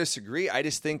does. I don't disagree. I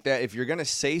just think that if you're going to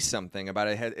say something about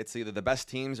it, it's either the best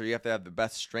teams or you have to have the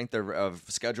best strength of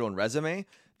schedule and resume,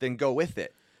 then go with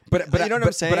it. But you know what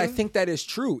I'm saying? But I think that is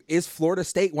true. Is Florida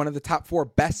State one of the top 4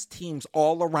 best teams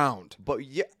all around? But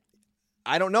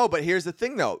I don't know. But here's the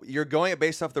thing, though. You're going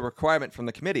based off the requirement from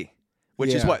the committee,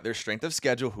 which is what their strength of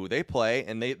schedule, who they play,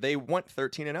 and they went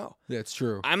 13-0. That's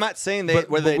true. I'm not saying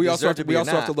we also have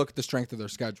to look at the strength of their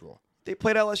schedule. They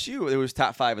played LSU. It was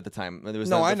top 5 at the time. It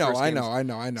was I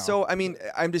know. So, I mean,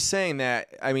 I'm just saying that,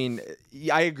 I mean,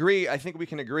 I agree. I think we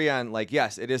can agree on, like,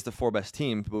 yes, it is the 4 best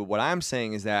teams. But what I'm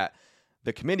saying is that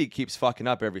the committee keeps fucking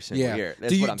up every single year.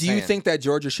 That's what I'm saying. Do you think that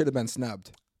Georgia should have been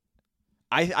snubbed?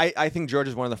 I think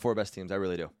Georgia's one of the 4 best teams. I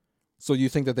really do. So you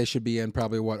think that they should be in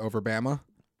probably, over Bama?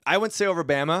 I wouldn't say over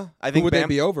Bama. I think Who would they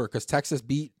be over? Because Texas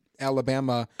beat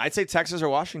Alabama. I'd say Texas or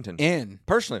Washington.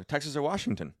 Personally, Texas or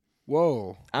Washington.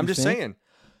 Whoa. I'm just saying.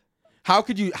 How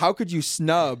could you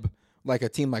snub like a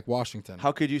team like Washington?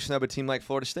 How could you snub a team like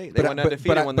Florida State? They went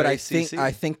undefeated and won the ACC.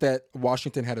 I think that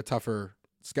Washington had a tougher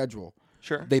schedule.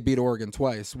 Sure. They beat Oregon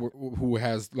twice, who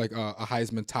has like a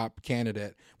Heisman top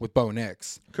candidate with Bo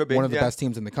Nix. Could be one of the best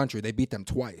teams in the country. They beat them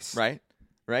twice. Right.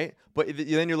 But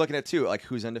then you're looking at too, like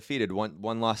who's undefeated,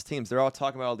 one-loss teams. They're all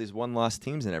talking about all these one-loss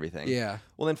teams and everything. Yeah.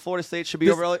 Well, then Florida State should be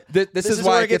over. This is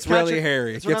why it gets really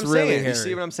hairy. That's what I'm saying. You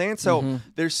see what I'm saying? So Mm-hmm.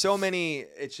 there's so many.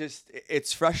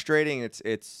 It's frustrating.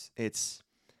 It's.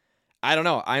 I don't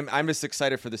know. I'm just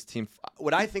excited for this team.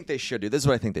 What I think they should do. This is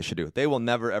what I think they should do. They will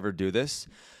never ever do this,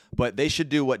 but they should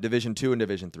do what Division II and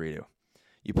Division III do.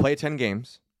 You play 10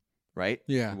 games. Right?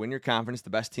 Yeah. You win your conference. The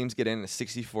best teams get in a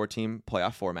 64-team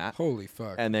playoff format. Holy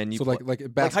fuck. And then you like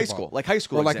high school. Like high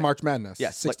school. Or like March Madness.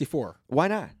 Yes. 64. Why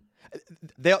not?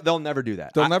 They'll never do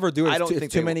that. They'll never do it. I don't think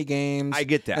it's too many games. I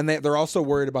get that. And they're also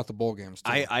worried about the bowl games,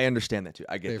 too. I understand that, too.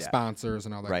 I get they have that. sponsors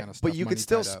and all that kind of stuff. But you could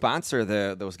still sponsor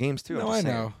those games, too. No, I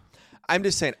know. I'm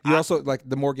just saying. You also, like,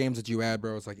 the more games that you add,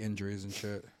 bro, it's like injuries and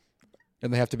shit.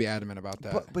 And they have to be adamant about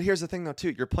that. But here's the thing, though,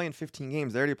 too. You're playing 15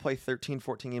 games. They already play 13,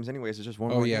 14 games anyways. It's just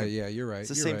one more game. Yeah, you're right. It's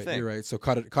the same thing. You're right. So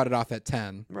cut it off at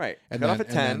 10. Right. And cut off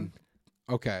at 10.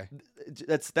 Okay.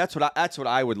 That's what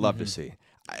I would love to see.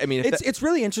 I mean, it's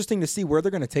really interesting to see where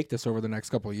they're going to take this over the next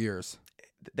couple of years.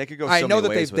 They could go. I know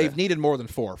that they've needed more than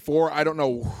 4. 4. I don't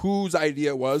know whose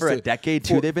idea it was for a decade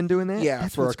too. They've been doing that. Yeah,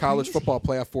 for a college football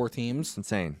playoff 4 teams. It's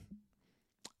insane.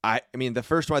 I mean, the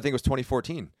first one I think was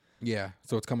 2014. Yeah,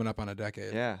 so it's coming up on a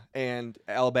decade. Yeah, and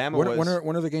Alabama when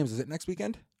are the games? Is it next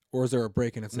weekend? Or is there a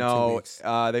break and it's in 2 weeks?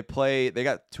 They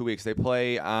got 2 weeks. They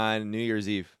play on New Year's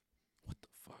Eve. What the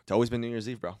fuck? It's always been New Year's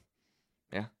Eve, bro.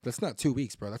 Yeah. That's not 2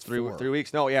 weeks, bro. That's 4. 3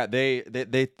 weeks. No, yeah.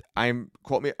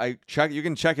 Quote me. I check. You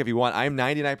can check if you want. I'm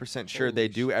 99% sure Holy they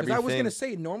do everything. I was going to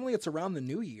say, normally it's around the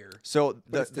new year. So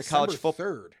the college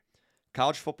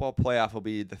football playoff will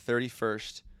be the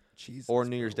 31st. Jesus, or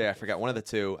New Year's Day. I forgot. One of the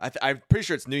two. I'm pretty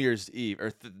sure it's New Year's Eve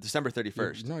or December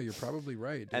 31st. No, you're probably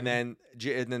right. Dude. And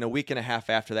then a week and a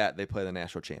half after that, they play the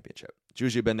national championship. It's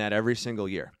usually been that every single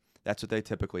year. That's what they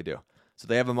typically do. So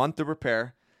they have a month to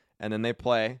prepare, and then they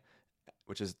play,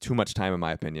 which is too much time in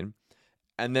my opinion.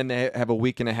 And then they have a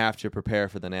week and a half to prepare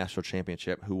for the national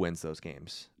championship. Who wins those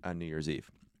games on New Year's Eve?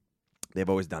 They've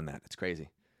always done that. It's crazy.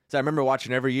 So I remember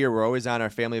watching every year. We're always on our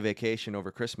family vacation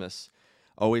over Christmas.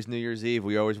 Always New Year's Eve.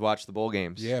 We always watch the bowl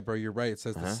games. Yeah, bro, you're right. It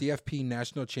says the CFP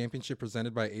National Championship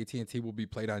presented by AT&T will be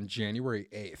played on January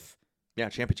 8th. Yeah,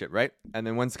 championship, right? And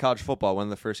then when's college football? One of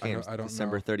the first games? I don't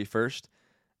December know. 31st.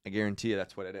 I guarantee you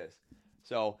that's what it is.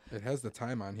 So it has the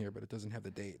time on here, but it doesn't have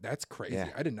the date. That's crazy. Yeah.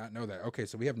 I did not know that. Okay,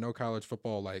 so we have no college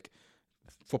football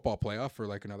football playoff for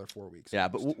like another 4 weeks. Yeah,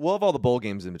 but we'll have all the bowl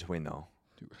games in between though.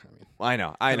 Dude, I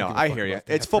know. I hear you.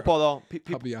 It's football though.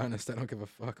 I'll be honest. I don't give a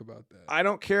fuck about that. I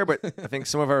don't care, but I think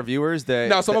some of our viewers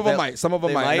some of them might. Some of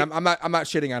them might. And I'm not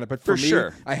shitting on it, but for me,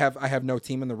 sure. I have no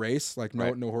team in the race, like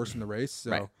no horse in the race. So.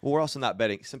 Right. Well, we're also not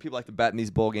betting. Some people like to bet in these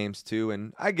bowl games too,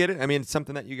 and I get it. I mean, it's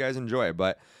something that you guys enjoy,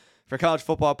 but for college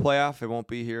football playoff, it won't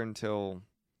be here until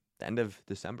the end of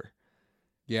December.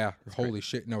 Yeah. Holy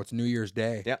shit. No, it's New Year's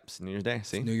Day. Yep. It's New Year's Day.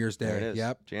 See? It's New Year's Day. There it is.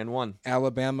 Yep. Jan 1.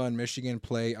 Alabama and Michigan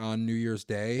play on New Year's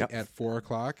Day at 4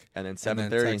 o'clock. And then 7:30.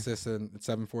 And then Texas and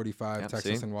 7:45,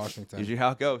 Texas and Washington. Usually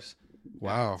how it goes.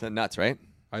 Wow. It's nuts, right?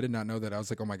 I did not know that. I was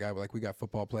like, oh my God, we got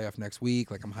football playoff next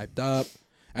week. Like, I'm hyped up.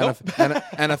 Nope.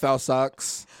 NFL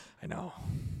sucks. I know.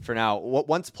 For now,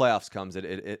 once playoffs comes,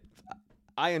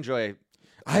 I enjoy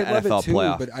I love NFL it too,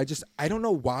 playoff. but I don't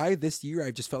know why this year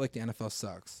I just felt like the NFL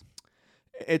sucks.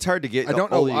 It's hard to get. I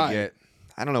don't know why.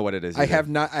 I don't know what it is. I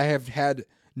have had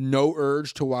no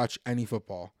urge to watch any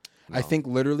football. No. I think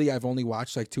literally I've only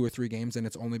watched like 2 or 3 games, and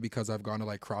it's only because I've gone to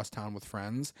like crosstown with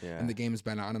friends, and the game's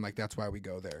been on, and like that's why we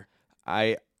go there.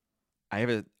 I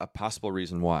have a possible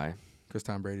reason why. Because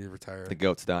Tom Brady retired. The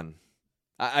GOAT's done.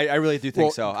 I really do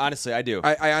think so. Honestly, I do.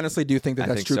 I honestly do think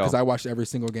that's true because so. I watched every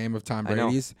single game of Tom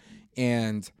Brady's,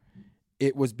 and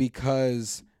it was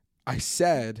because I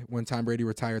said when Tom Brady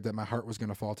retired that my heart was going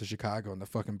to fall to Chicago and the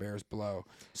fucking Bears blow.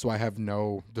 So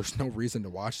there's no reason to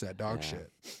watch that dog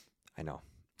shit. I know.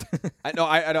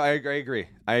 I agree.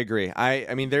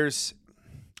 I mean, there's,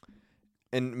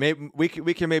 and maybe we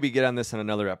can maybe get on this in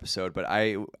another episode, but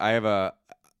I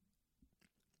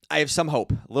have some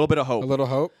hope, a little bit of hope. A little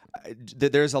hope?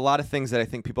 There's a lot of things that I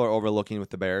think people are overlooking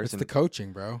with the Bears. It's the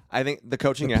coaching, bro. I think the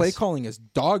coaching, the play calling is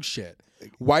dog shit.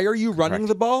 Why are you running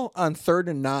the ball on 3rd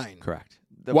and 9? Correct.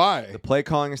 Why? The play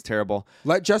calling is terrible.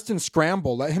 Let Justin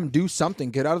scramble. Let him do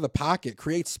something. Get out of the pocket.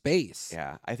 Create space.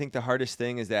 Yeah, I think the hardest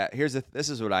thing is that this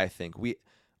is what I think.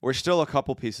 We're still a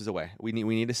couple pieces away. We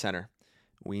need a center.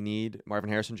 We need Marvin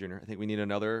Harrison Jr. I think we need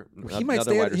another. He might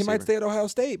stay at Ohio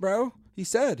State, bro. He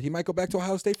said he might go back to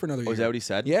Ohio State for another year. Oh, is that what he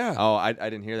said? Yeah. Oh, I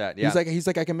didn't hear that. Yeah. He's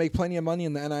like I can make plenty of money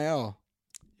in the NIL.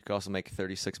 You could also make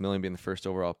 $36 million being the first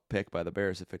overall pick by the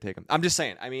Bears if they take him. I'm just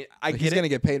saying. I mean, I get he's it. going to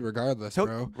get paid regardless,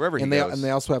 bro. Wherever he goes. And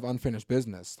they also have unfinished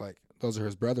business. Like those are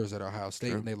his brothers at Ohio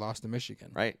State, and they lost to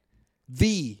Michigan. Right.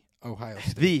 The Ohio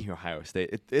State. The Ohio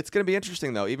State. It's going to be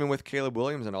interesting though, even with Caleb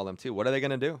Williams and all them too. What are they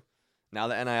going to do? Now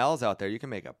the NIL is out there, you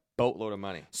can make a boatload of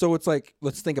money. So it's like,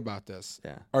 let's think about this.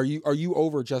 Yeah. Are you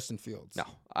over Justin Fields? No,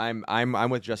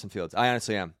 I'm with Justin Fields. I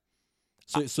honestly am.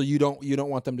 So you don't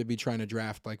want them to be trying to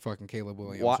draft like fucking Caleb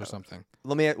Williams or something.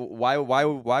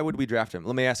 Why would we draft him?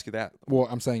 Let me ask you that. Well,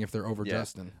 I'm saying if they're over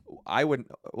Justin, I would.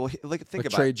 Well, think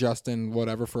about trade Justin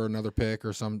whatever for another pick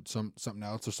or something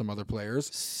else or some other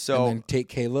players. So and then take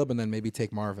Caleb and then maybe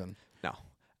take Marvin. No,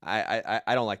 I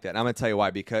don't like that. And I'm gonna tell you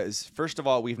why. Because first of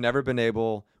all, we never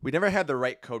had the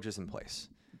right coaches in place.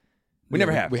 We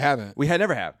never have. We haven't. We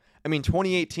never have. I mean,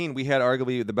 2018, we had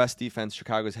arguably the best defense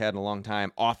Chicago's had in a long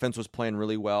time. Offense was playing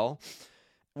really well.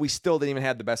 We still didn't even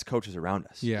have the best coaches around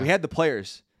us. Yeah. We had the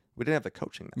players. We didn't have the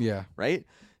coaching. Though, yeah. Right?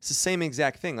 It's the same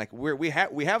exact thing. Like we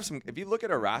have some. If you look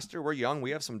at our roster, we're young. We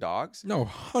have some dogs. No,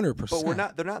 100%.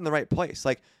 But they're not in the right place.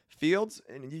 Like Fields,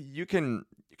 and you can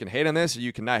hate on this or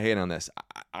you cannot hate on this.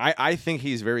 I think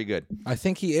he's very good. I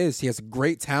think he is. He has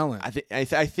great talent. I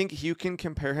think you can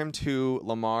compare him to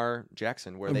Lamar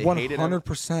Jackson, where they 100%. hated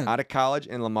him out of college,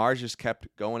 and Lamar just kept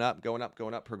going up,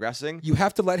 progressing. You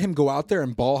have to let him go out there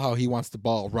and ball how he wants to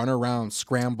ball, run around,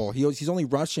 scramble. He's only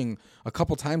rushing a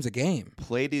couple times a game.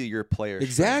 Play to your players.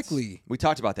 Exactly. Strengths. We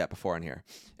talked about that before in here.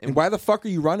 And why the fuck are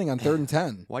you running on 3rd and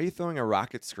 10? Why are you throwing a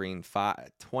rocket screen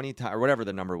 20 times or whatever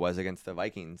the number was against the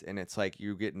Vikings, and it's like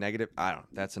you get negative? I don't know.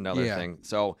 That's another thing.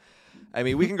 So, I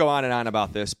mean, we can go on and on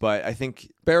about this, but I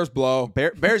think Bears blow.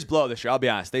 Bears blow this year. I'll be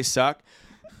honest. They suck.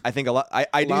 I think a lot.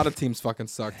 A lot of teams fucking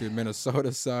suck, dude.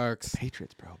 Minnesota sucks.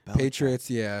 Patriots, bro. Patriots,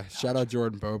 yeah. Shout out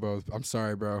Jordan Bobo. I'm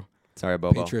sorry, bro. Sorry,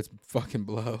 Bobo. Patriots fucking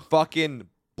blow. Fucking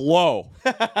blow.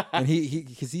 And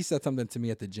he said something to me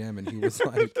at the gym, and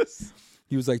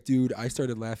he was like, dude, I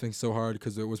started laughing so hard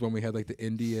because it was when we had like the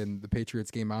Indy and the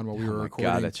Patriots game on while we were recording.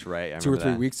 God, that's right. 2 or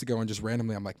 3 weeks ago, and just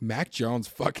randomly, I'm like, Mac Jones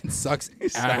fucking sucks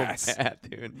ass. So bad,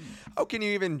 dude. How can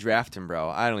you even draft him, bro?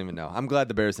 I don't even know. I'm glad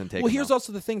the Bears didn't take him. Well, here's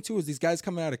also the thing too: is these guys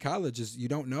coming out of college, is you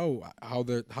don't know how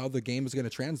the game is going to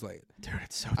translate. Dude,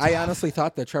 it's so tough. I honestly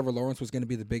thought that Trevor Lawrence was going to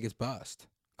be the biggest bust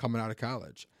coming out of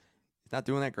college. Not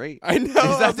doing that great. I know.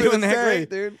 He's not doing that great,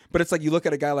 dude. But it's like you look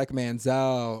at a guy like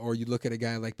Manziel, or you look at a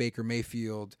guy like Baker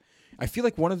Mayfield. I feel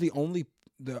like one of the only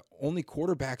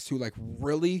quarterbacks who like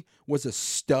really was a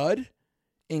stud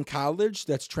in college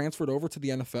that's transferred over to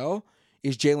the NFL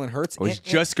is Jalen Hurts. I was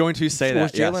just going to say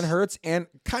that. Jalen Hurts and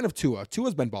kind of Tua.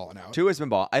 Tua's been balling out.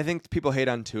 I think people hate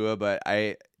on Tua, but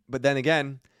then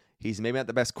again, he's maybe not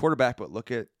the best quarterback. But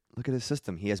look at his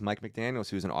system. He has Mike McDaniels,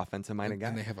 who's an offensive-minded guy.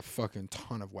 And they have a fucking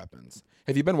ton of weapons.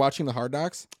 Have you been watching the Hard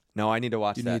Knocks? No, I need to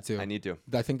watch that. I need to.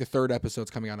 I think the 3rd episode's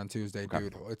coming out on Tuesday,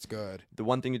 dude. It's good. The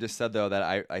one thing you just said, though, that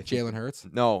I think, Jalen Hurts?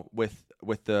 No, with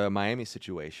the Miami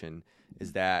situation,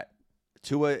 is that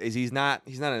Tua he's not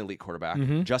an elite quarterback.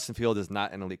 Mm-hmm. Justin Fields is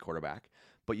not an elite quarterback.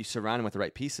 But you surround him with the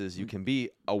right pieces, you can be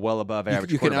a well above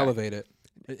average. You can quarterback. elevate it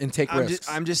and take risks.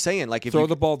 I'm just saying, like if throw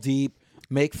the ball deep,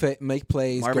 make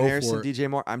plays. Marvin go Harrison, for it. DJ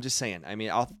Moore. I'm just saying. I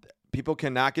mean, people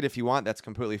can knock it if you want. That's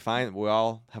completely fine. We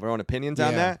all have our own opinions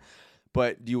on that.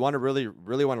 But do you want to really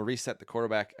want to reset the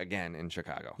quarterback again in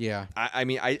Chicago? Yeah.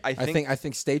 I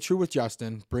think stay true with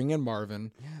Justin. Bring in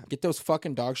Marvin. Yeah. Get those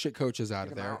fucking dog shit coaches out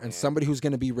of there, and somebody who's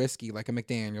going to be risky, like a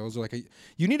McDaniels or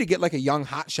you need to get like a young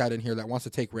hotshot in here that wants to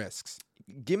take risks.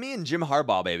 Give me in Jim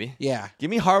Harbaugh, baby. Yeah. Give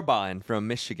me Harbaugh in from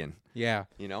Michigan. Yeah.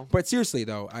 You know. But seriously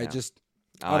though, I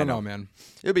don't know, man.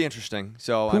 It'll be interesting.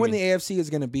 So who in the AFC is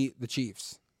going to beat the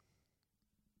Chiefs?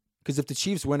 Because if the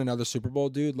Chiefs win another Super Bowl,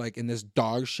 dude, like in this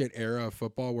dog shit era of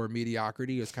football where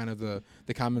mediocrity is kind of the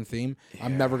common theme,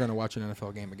 I'm never going to watch an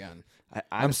NFL game again.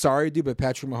 I'm sorry, dude, but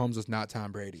Patrick Mahomes is not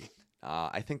Tom Brady.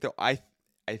 I think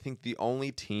the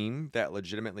only team that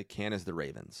legitimately can is the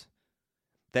Ravens.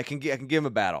 That can give him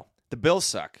a battle. The Bills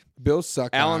suck.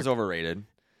 Allen's overrated.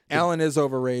 Allen is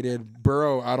overrated.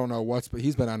 Burrow, I don't know but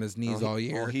he's been on his knees all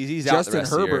year. Well, he's out the rest Justin of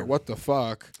the Herbert, year. what the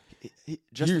fuck?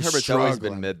 Justin Herbert's always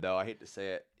been mid, though. I hate to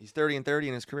say it. He's 30-30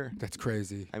 in his career. That's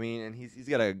crazy. I mean, and he's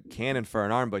got a cannon for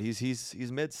an arm, but he's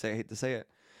mid. I hate to say it.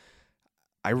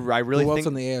 I really Who think. else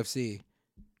in the AFC?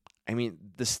 I mean,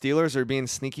 the Steelers are being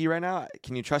sneaky right now.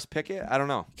 Can you trust Pickett? I don't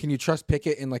know. Can you trust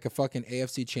Pickett in like a fucking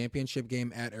AFC championship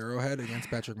game at Arrowhead against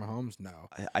Patrick Mahomes? No.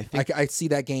 I think I see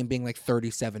that game being like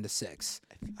 37-6.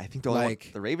 I think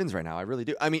the Ravens right now. I really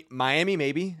do. I mean, Miami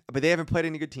maybe, but they haven't played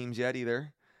any good teams yet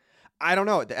either. I don't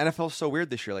know. The NFL's so weird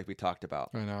this year, like we talked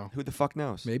about. I know. Who the fuck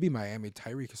knows? Maybe Miami.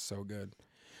 Tyreek is so good.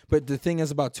 But the thing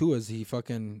is about Tua is he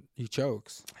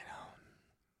chokes. I know.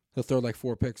 He'll throw like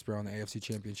 4 picks, bro, in the AFC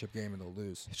Championship game, and they'll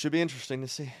lose. It should be interesting to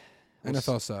see.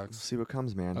 NFL sucks. We'll see what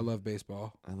comes, man. I love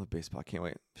baseball. I can't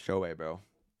wait. Shohei, bro.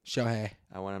 Shohei.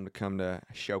 I want him to come to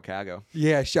Chicago.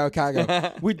 Yeah,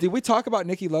 Chicago. Did we talk about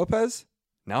Nicky Lopez?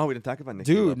 No, we didn't talk about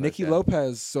Nicky Lopez. Dude, Nicky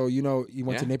Lopez. So, he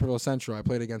went to Naperville Central. I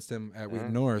played against him at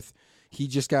Wheaton North. He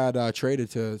just got traded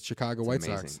to Chicago White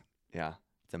Sox. Yeah,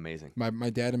 it's amazing. My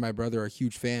dad and my brother are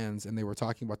huge fans, and they were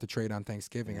talking about the trade on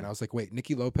Thanksgiving. And I was like, wait,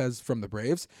 Nicky Lopez from the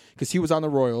Braves? Because he was on the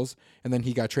Royals, and then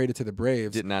he got traded to the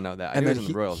Braves. Did not know that. And then he was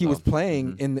in the Royals, he was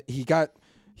playing,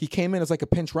 he came in as like a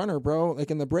pinch runner, bro, like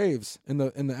in the Braves in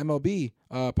the MLB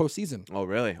postseason. Oh,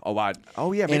 really? Oh, wow.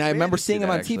 Oh, yeah. And I remember seeing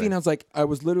him on TV, and I was like, I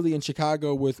was literally in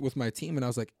Chicago with my team, and I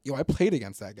was like, yo, I played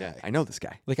against that guy. Yeah, I know this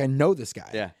guy. Like, I know this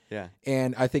guy. Yeah, yeah.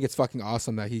 And I think it's fucking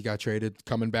awesome that he got traded,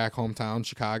 coming back hometown,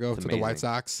 Chicago, to the White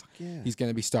Sox. Yeah. He's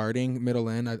going to be starting middle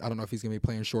in. I don't know if he's going to be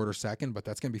playing short or second, but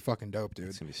that's going to be fucking dope, dude.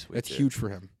 It's going to be sweet. That's huge for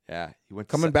him. Yeah. He went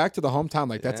coming back to the hometown,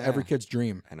 like, that's every kid's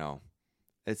dream. I know.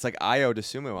 It's like Io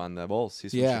DeSumo on the Bulls.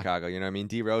 He's from Chicago. You know what I mean?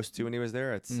 D Rose too when he was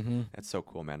there. It's so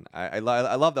cool, man. I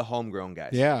love the homegrown guys.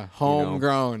 Yeah,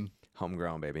 homegrown.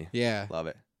 Homegrown, baby. Yeah. Love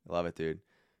it, dude.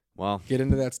 Well, get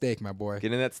into that steak, my boy. Get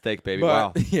into that steak, baby. But,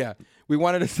 wow. Yeah. We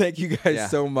wanted to thank you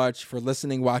guys so much for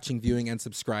listening, watching, viewing, and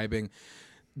subscribing.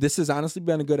 This has honestly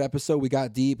been a good episode. We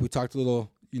got deep. We talked a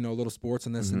little sports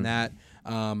and this and that.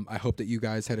 I hope that you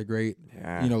guys had a great,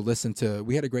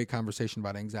 we had a great conversation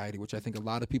about anxiety, which I think a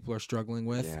lot of people are struggling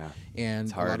with. Yeah.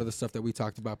 And a lot of the stuff that we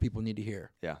talked about, people need to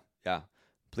hear. Yeah. Yeah.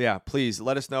 Yeah. Please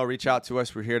let us know. Reach out to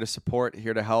us. We're here to support,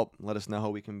 here to help. Let us know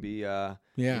how we can be, a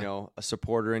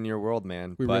supporter in your world,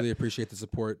 man. We really appreciate the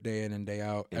support day in and day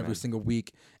out, every single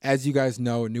week. As you guys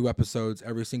know, new episodes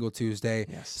every single Tuesday.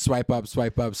 Yes. Swipe up,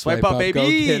 swipe up, swipe up, baby. Go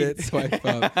get it. Swipe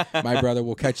up. My brother,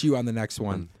 we'll catch you on the next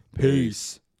one.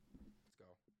 Peace.